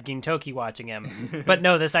time and they had Gintoki watching him. But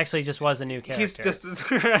no, this actually just was a new character. He's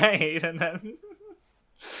just right, and then.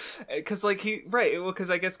 Because like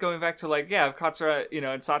because I guess going back to like if Katsura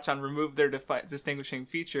and Sachan removed their distinguishing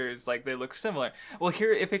features, like they look similar. Well,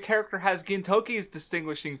 here if a character has Gintoki's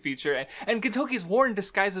distinguishing feature, and Gintoki's worn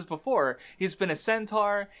disguises before, he's been a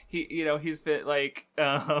centaur. He's been like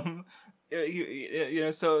right,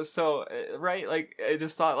 like I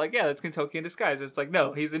just thought like that's Gintoki in disguise. It's like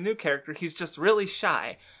no, he's a new character. He's just really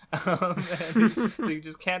shy. And he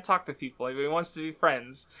just can't talk to people. He wants to be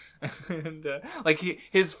friends, and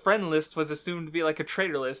his friend list was assumed to be like a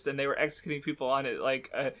traitor list, and they were executing people on it.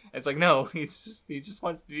 It's like no, he just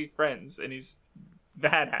wants to be friends, and he's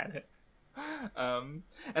bad at it. And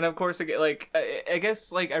of course, I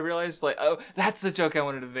guess I realized oh, that's the joke I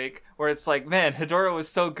wanted to make, where it's like, man, Hidoro was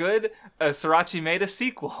so good, Sorachi made a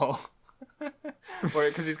sequel.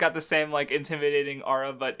 Because he's got the same intimidating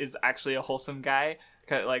aura, but is actually a wholesome guy.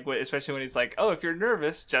 Especially when he's like, oh, if you're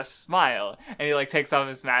nervous, just smile, and he takes off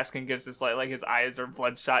his mask and gives this his eyes are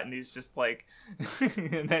bloodshot, and he's just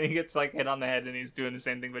and then he gets hit on the head, and he's doing the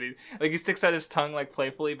same thing, but he sticks out his tongue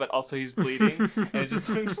playfully, but also he's bleeding, and it just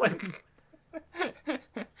looks like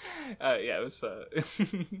it was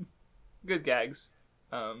good gags.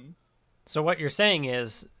 So what you're saying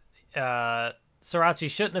is Sorachi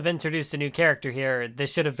shouldn't have introduced a new character here.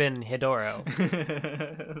 This should have been Hidoro.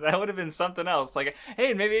 That would have been something else.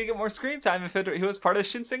 Hey, maybe he'd get more screen time if he was part of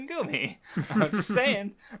Shinsengumi. I'm just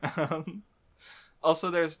saying. Also,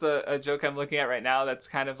 there's a joke I'm looking at right now that's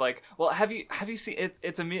kind of well, have you seen it?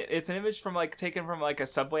 It's an image from taken from a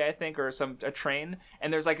subway, I think, or a train,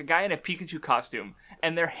 and there's a guy in a Pikachu costume,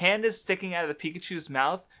 and their hand is sticking out of the Pikachu's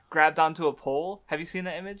mouth, grabbed onto a pole. Have you seen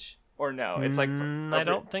that image? Or no, it's I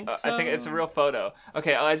don't think so. I think it's a real photo.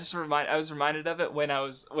 Okay, I was reminded of it when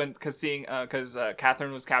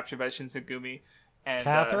Catherine was captured by Shinsengumi, and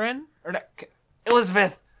Catherine or not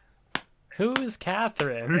Elizabeth. Who is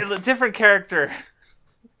Catherine? A different character.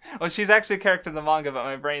 Well, she's actually a character in the manga, but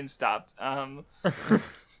my brain stopped. And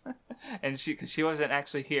she wasn't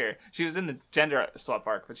actually here. She was in the gender swap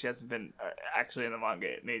arc, but she hasn't been actually in the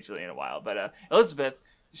manga majorly in a while. But Elizabeth,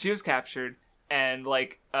 she was captured. And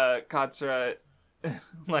Katsura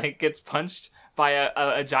gets punched by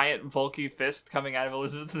a giant bulky fist coming out of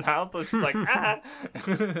Elizabeth's mouth. She's like ah.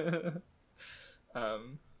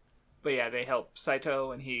 But yeah, they help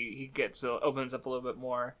Saito, and he opens up a little bit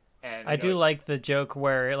more. And I do like the joke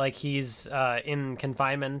where he's in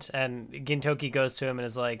confinement, and Gintoki goes to him and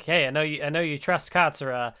is like, "Hey, I know you trust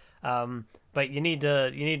Katsura, but you need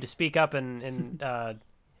to speak up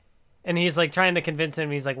and he's trying to convince him.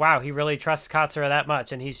 He's like, wow, he really trusts Katsura that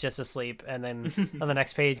much, and he's just asleep. And then on the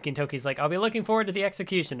next page, Gintoki's like, I'll be looking forward to the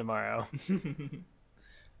execution tomorrow.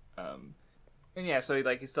 And yeah, so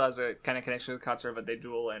he still has a kind of connection with Katsura, but they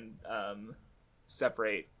duel and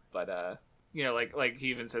separate. But he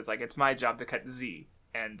even says it's my job to cut Z,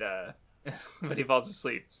 and but he falls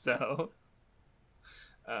asleep. So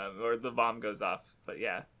or the bomb goes off. But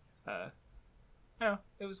yeah,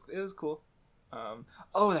 it was cool.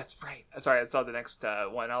 Oh, that's right. Sorry, I saw the next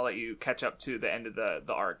one. I'll let you catch up to the end of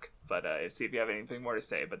the arc, but see if you have anything more to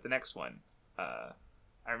say. But the next one, I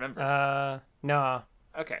remember. No.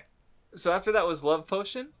 Okay. So after that was Love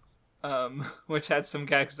Potion, which had some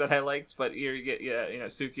gags that I liked, but here you get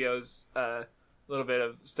Tsukio's little bit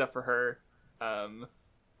of stuff for her. Well,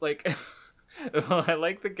 I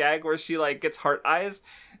like the gag where she like gets heart eyes,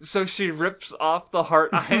 so she rips off the heart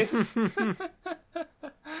eyes.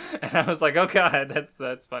 And I was like, oh god,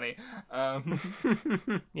 that's funny.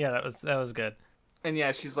 Yeah, that was good. And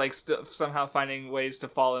yeah, she's like somehow finding ways to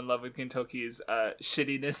fall in love with Gintoki's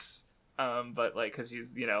shittiness, but like because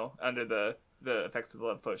she's under the effects of the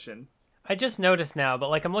love potion. I just noticed now, but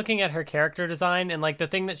like I'm looking at her character design and like the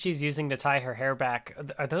thing that she's using to tie her hair back.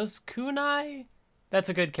 Are those kunai? That's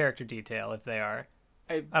a good character detail if they are.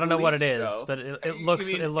 I don't know what it is, but it looks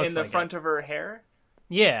in the front of her hair.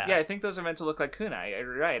 Yeah. Yeah, I think those are meant to look like kunai.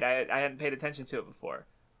 You're right. I hadn't paid attention to it before.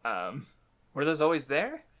 Were those always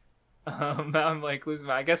there? Now I'm like losing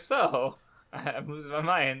my. I guess so. I'm losing my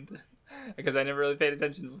mind because I never really paid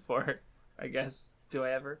attention before. I guess. Do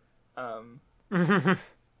I ever?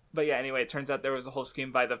 But yeah. Anyway, it turns out there was a whole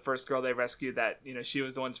scheme by the first girl they rescued that she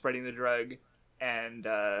was the one spreading the drug, and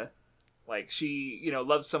like she,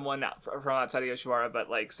 loves someone from outside of Yoshiwara, but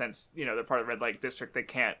like since they're part of Red Light District, they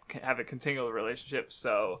can't have a continual relationship.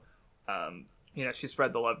 So, she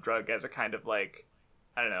spread the love drug as a kind of like,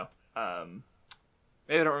 I don't know.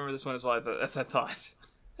 Maybe I don't remember this one as well as I thought.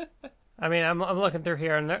 I mean, I'm looking through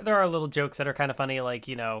here, and there are little jokes that are kind of funny, like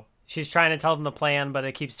she's trying to tell them the plan, but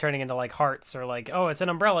it keeps turning into like hearts, or like, oh, it's an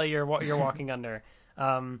umbrella you're walking under.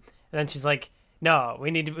 And then she's like, no, we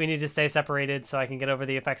need to stay separated so I can get over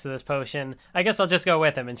the effects of this potion. I guess I'll just go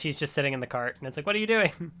with him. And she's just sitting in the cart, and it's like, what are you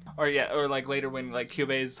doing? Or like later when like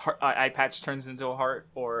Kyubei's eye patch turns into a heart,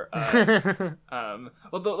 or like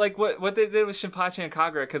what they did with Shinpachi and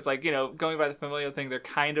Kagura, because like going by the familial thing, they're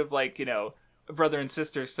kind of like brother and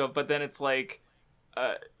sister. So, but then it's like.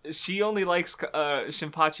 She only likes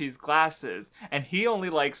Shinpachi's glasses, and he only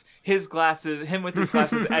likes him with his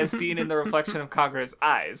glasses as seen in the reflection of Kagura's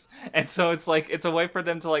eyes. And so it's like it's a way for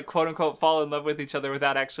them to like quote unquote fall in love with each other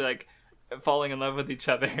without actually like falling in love with each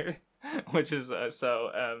other, which is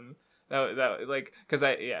that like because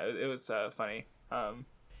it was funny.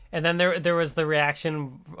 And then there was the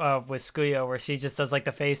reaction with Skuyo where she just does like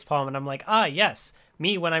the face palm, and I'm like, ah, yes,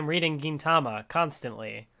 me when I'm reading Gintama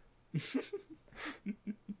constantly.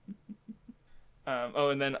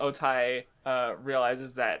 And then Otai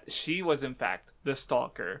realizes that she was in fact the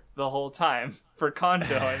stalker the whole time for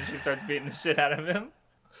Kondo, and she starts beating the shit out of him.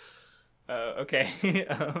 Okay.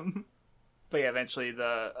 But yeah, eventually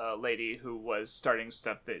the lady who was starting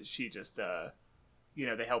stuff, that she just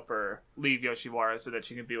they help her leave Yoshiwara so that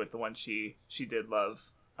she can be with the one she did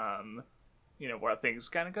love. Where things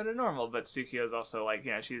kind of go to normal, but Tsukio's also like,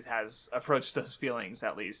 she has approached those feelings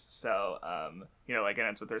at least. So, like it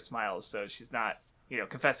ends with her smiles. So she's not,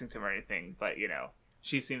 confessing to him or anything, but,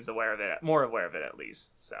 she seems more aware of it at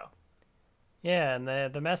least. So. Yeah.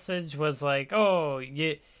 And the message was like, oh,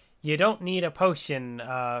 you don't need a potion,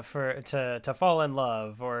 to fall in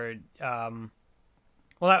love, or, well,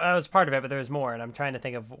 that was part of it, but there's more. And I'm trying to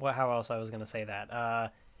think of how else I was going to say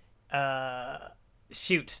that.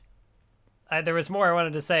 Shoot. There was more I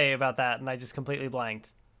wanted to say about that, and I just completely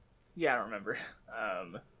blanked. Yeah, I don't remember.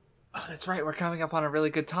 Oh, that's right. We're coming up on a really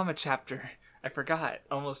good Tama chapter. I forgot.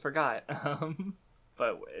 Almost forgot.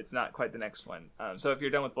 But it's not quite the next one. So if you're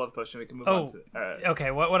done with Blood Potion, we can move on to...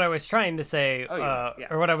 okay. What I was trying to say,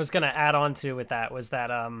 or what I was going to add on to with that was that,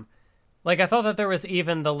 like, I thought that there was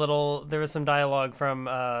some dialogue from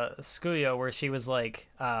Skuyo where she was like...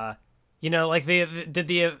 like did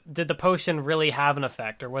the potion really have an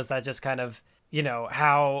effect, or was that just kind of,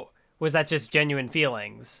 how was that just genuine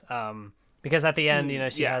feelings? Because at the end,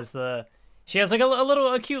 she has like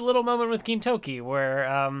a cute little moment with Gintoki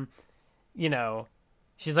where,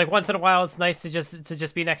 she's like, once in a while it's nice to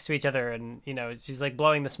just be next to each other, and she's like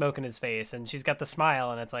blowing the smoke in his face, and she's got the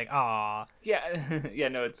smile, and it's like, ah, yeah,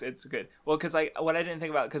 no, it's good. Well, because what I didn't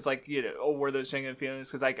think about, because like were those genuine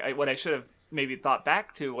feelings? Because what I should have maybe thought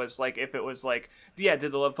back to was like, if it was like, did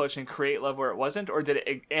the love potion create love where it wasn't, or did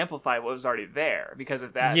it amplify what was already there? Because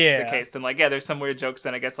if that's the case, then like, there's some weird jokes.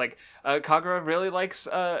 Then I guess like Kagura really likes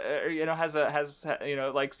has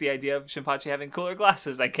likes the idea of Shinpachi having cooler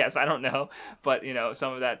glasses. I guess, I don't know, but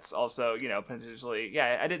some of that's also potentially,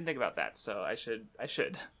 I didn't think about that, so I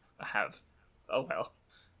should have. Oh well.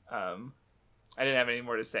 I didn't have any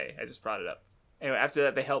more to say. I just brought it up. Anyway, after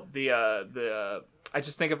that, they help the I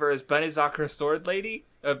just think of her as Bunizakura sword lady,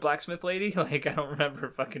 blacksmith lady. Like, I don't remember her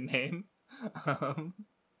fucking name.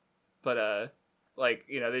 But like,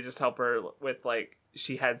 they just help her with like,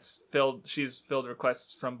 she's filled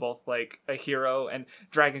requests from both like a hero and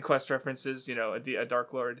Dragon Quest references, a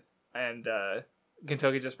Dark Lord, and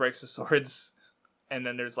Gintoki just breaks the swords. And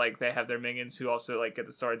then there's like, they have their minions who also like get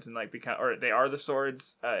the swords and like become, or they are the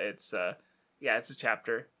swords. It's a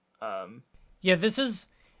chapter. This is,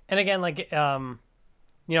 and again, like,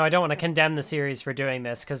 I don't want to condemn the series for doing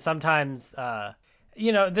this, because sometimes,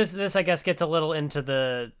 this I guess gets a little into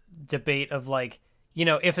the debate of like,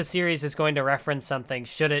 if a series is going to reference something,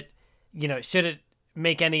 should it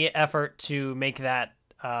make any effort to make that,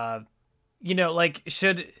 so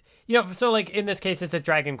like in this case, it's a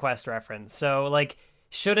Dragon Quest reference. So like,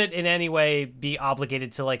 should it in any way be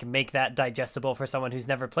obligated to like make that digestible for someone who's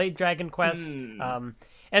never played Dragon Quest?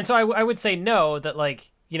 And so I would say no, that like,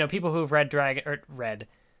 people who've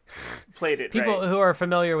played it, people who are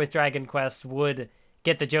familiar with Dragon Quest would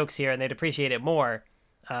get the jokes here and they'd appreciate it more.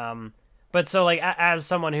 But so like, as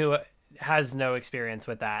someone who has no experience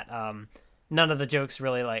with that, none of the jokes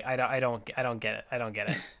really, like, I don't get it. I don't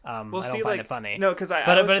find it funny. No, because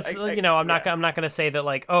I'm not going to say that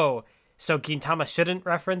like, oh, so Gintama shouldn't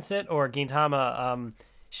reference it, or Gintama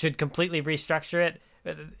should completely restructure it.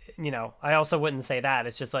 I also wouldn't say that.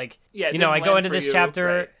 It's just like, Yeah, it I didn't go land into for this you, chapter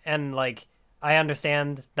right. and like I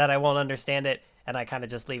understand that I won't understand it, and I kind of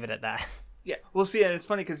just leave it at that. Yeah, well, see, and it's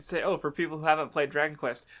funny because you say, oh, for people who haven't played Dragon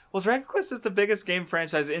Quest. Well, Dragon Quest is the biggest game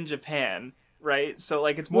franchise in Japan, right? So,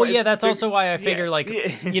 like, it's more... Well, yeah, that's big, also why I figure,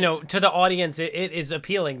 yeah. to the audience, it is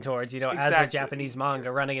appealing towards, as a Exactly. Japanese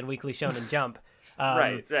manga running in Weekly Shonen Jump.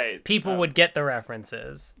 Right. People would get the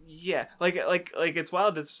references. Yeah, like it's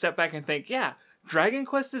wild to step back and think, yeah, Dragon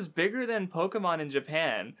Quest is bigger than Pokemon in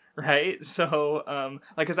Japan, right? So,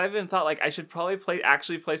 because I've even thought, like, I should probably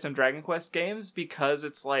actually play some Dragon Quest games, because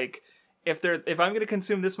it's like, if I'm gonna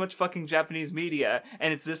consume this much fucking Japanese media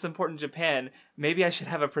and it's this important in Japan, maybe I should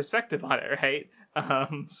have a perspective on it, right?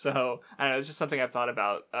 So I don't know, it's just something I've thought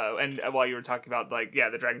about. And while you were talking about, like,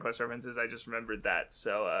 yeah, the Dragon Quest references, I just remembered that.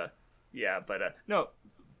 So yeah, but no,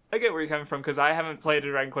 I get where you're coming from, because I haven't played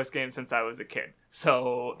a Dragon Quest game since I was a kid.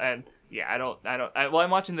 So, and yeah, well,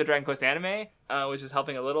 I'm watching the Dragon Quest anime, which is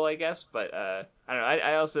helping a little, I guess. But I don't know.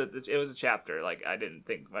 I also, it was a chapter. Like, I didn't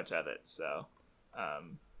think much of it. So,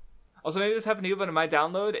 also, maybe this happened to you, but in my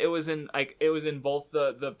download, it was in both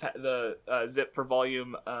the zip for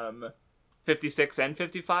volume 56 and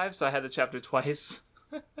 55. So I had the chapter twice.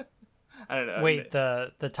 I don't know. Wait,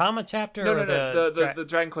 the Tama chapter? No, or the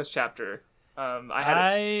Dragon Quest chapter.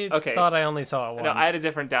 I thought I only saw it once. No, I had a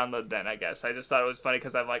different download then, I guess. I just thought it was funny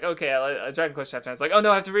because I'm like, okay, I like a Dragon Quest chapter. And I was like, oh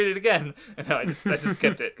no, I have to read it again. And no, I just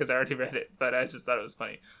skipped it because I already read it. But I just thought it was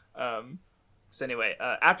funny. So anyway,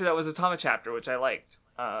 after that was a Tama chapter, which I liked.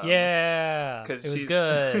 Yeah, it was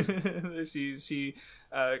good. she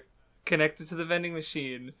connected to the vending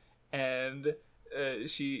machine, and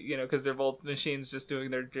she, because they're both machines just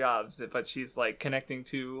doing their jobs, but she's like connecting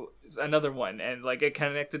to another one, and like it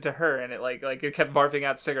connected to her, and it like it kept barfing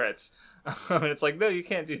out cigarettes. And it's like, no, you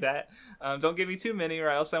can't do that. Don't give me too many, or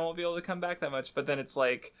else I won't be able to come back that much. But then it's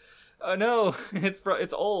like, oh no,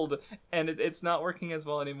 it's old, and it's not working as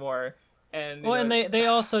well anymore. And and they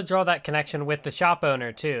also draw that connection with the shop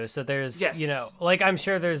owner too. So there's like, I'm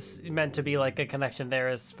sure there's meant to be like a connection there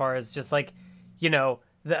as far as just like,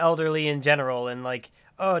 the elderly in general, and like,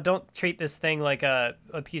 oh, don't treat this thing like a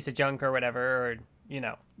piece of junk or whatever, or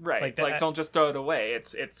right, like don't just throw it away.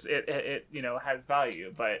 It has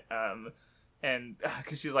value, but and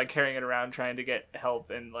because she's like carrying it around trying to get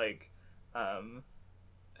help, and like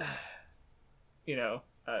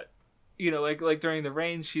like during the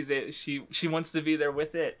rain, she wants to be there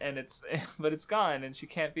with it, and but it's gone, and she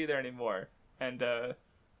can't be there anymore. And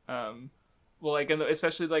well, like,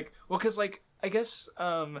 especially like, well, because like, I guess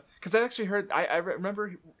because I actually heard, I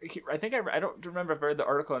remember, I think I don't remember if I read the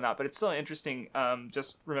article or not, but it's still interesting.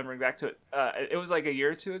 Just remembering back to it, it was like a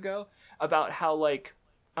year or two ago, about how like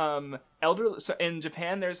elderly, so in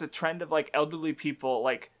Japan there's a trend of like elderly people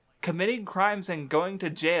like committing crimes and going to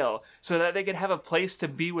jail so that they could have a place to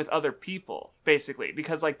be with other people, basically,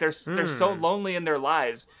 because like they're so lonely in their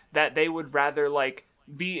lives that they would rather like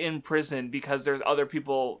be in prison because there's other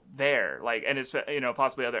people there, like, and it's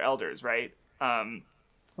possibly other elders, right?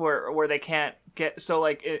 Where they can't get, so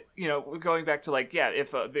like going back to like, yeah,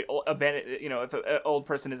 if if an old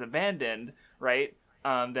person is abandoned, right?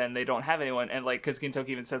 Then they don't have anyone, and like, because Gintoki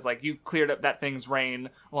even says like, you cleared up that thing's reign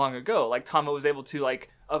long ago. Like Tama was able to like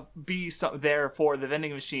be there for the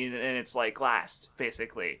vending machine, and it's like last,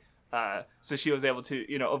 basically. So she was able to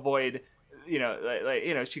avoid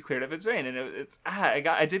she cleared up its reign, and I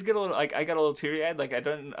got a little teary eyed. Like I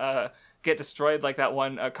didn't get destroyed like that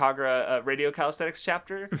one Kagura radio calisthenics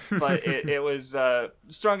chapter, but it was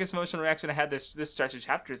strongest emotional reaction I had this stretch of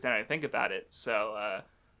chapters. Now I think about it, so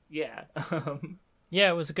yeah. Yeah,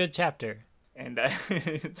 it was a good chapter, and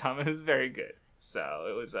Tama is very good, so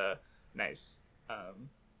it was nice.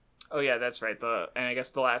 Oh yeah, that's right. And I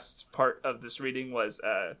guess the last part of this reading was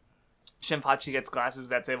Shinpachi gets glasses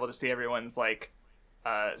that's able to see everyone's like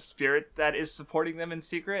spirit that is supporting them in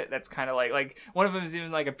secret. That's kind of like one of them is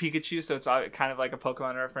even like a Pikachu, so it's kind of like a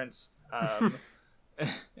Pokemon reference.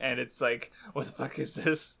 And it's like, what the fuck is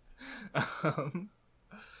this?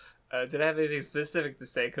 Did I have anything specific to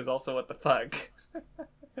say? Because also, what the fuck?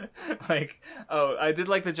 Like, oh, I did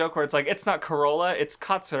like the joke where it's like, it's not Corolla, it's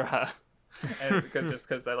Katsura. And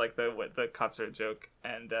because I like the Katsura joke.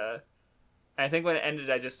 And I think when it ended,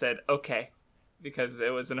 I just said, okay. Because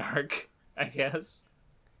it was an arc, I guess.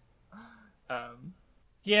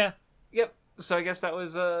 Yeah. Yep. So I guess that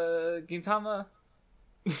was Gintama.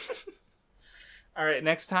 All right,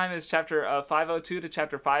 next time is chapter 502 to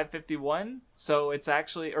chapter 551. So it's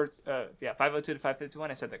actually, 502 to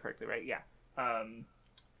 551. I said that correctly, right? Yeah.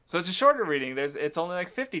 So it's a shorter reading. It's only like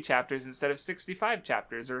 50 chapters instead of 65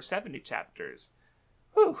 chapters or 70 chapters.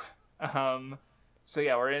 Whew. So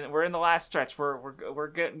yeah, we're in the last stretch. We're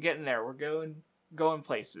getting there. We're going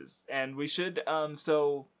places, and we should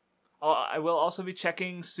so. I will also be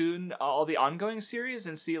checking soon all the ongoing series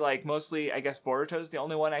and see, like, mostly, I guess, Boruto's the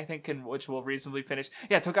only one I think which will reasonably finish.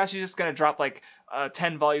 Yeah, Tokashi's just gonna drop, like,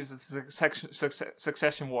 10 volumes of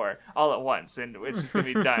Succession War all at once, and it's just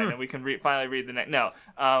gonna be done, and we can finally read the next... No.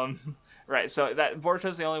 Right, so that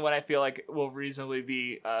Boruto's the only one I feel like will reasonably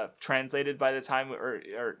be translated by the time...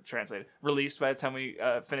 Or translated. Released by the time we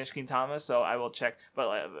finish Gintama, so I will check.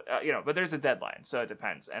 But, but there's a deadline, so it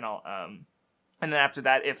depends. And I'll... And then after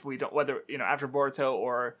that, if we don't, whether, after Boruto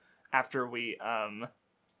or after we,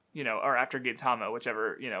 or after Gintama,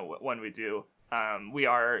 whichever, when we do, we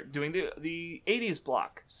are doing the 80s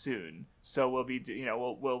block soon. So we'll be,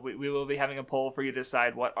 we will be having a poll for you to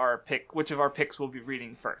decide which of our picks we'll be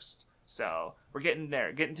reading first. So we're getting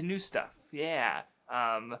there, getting to new stuff. Yeah.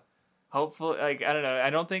 Hopefully, like, I don't know. I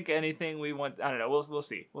don't think anything we want. I don't know. We'll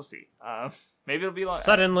see. We'll see. Maybe it'll be long.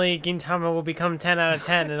 Suddenly, Gintama will become 10 out of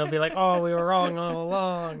 10, and it'll be like, oh, we were wrong all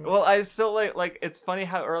along. Well, I still like. It's funny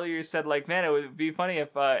how earlier you said, like, man, it would be funny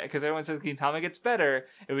if, because everyone says Gintama gets better.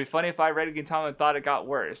 It would be funny if I read Gintama and thought it got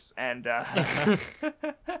worse. And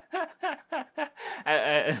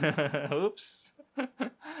oops,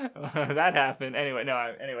 that happened.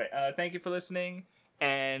 Anyway, thank you for listening.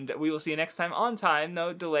 And we will see you next time on time.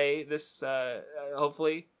 No delay. This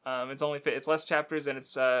hopefully it's less chapters, and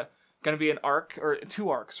it's gonna be an arc, or 2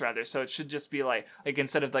 arcs rather. So it should just be like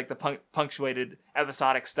instead of like the punctuated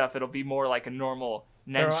episodic stuff, it'll be more like a normal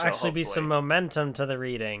nensho. There'll actually hopefully be some momentum to the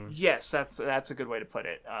reading. Yes, that's a good way to put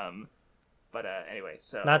it. But anyway,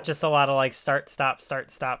 so not just a lot of like start stop start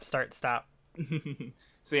stop start stop.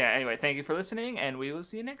 So yeah. Anyway, thank you for listening, and we will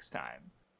see you next time.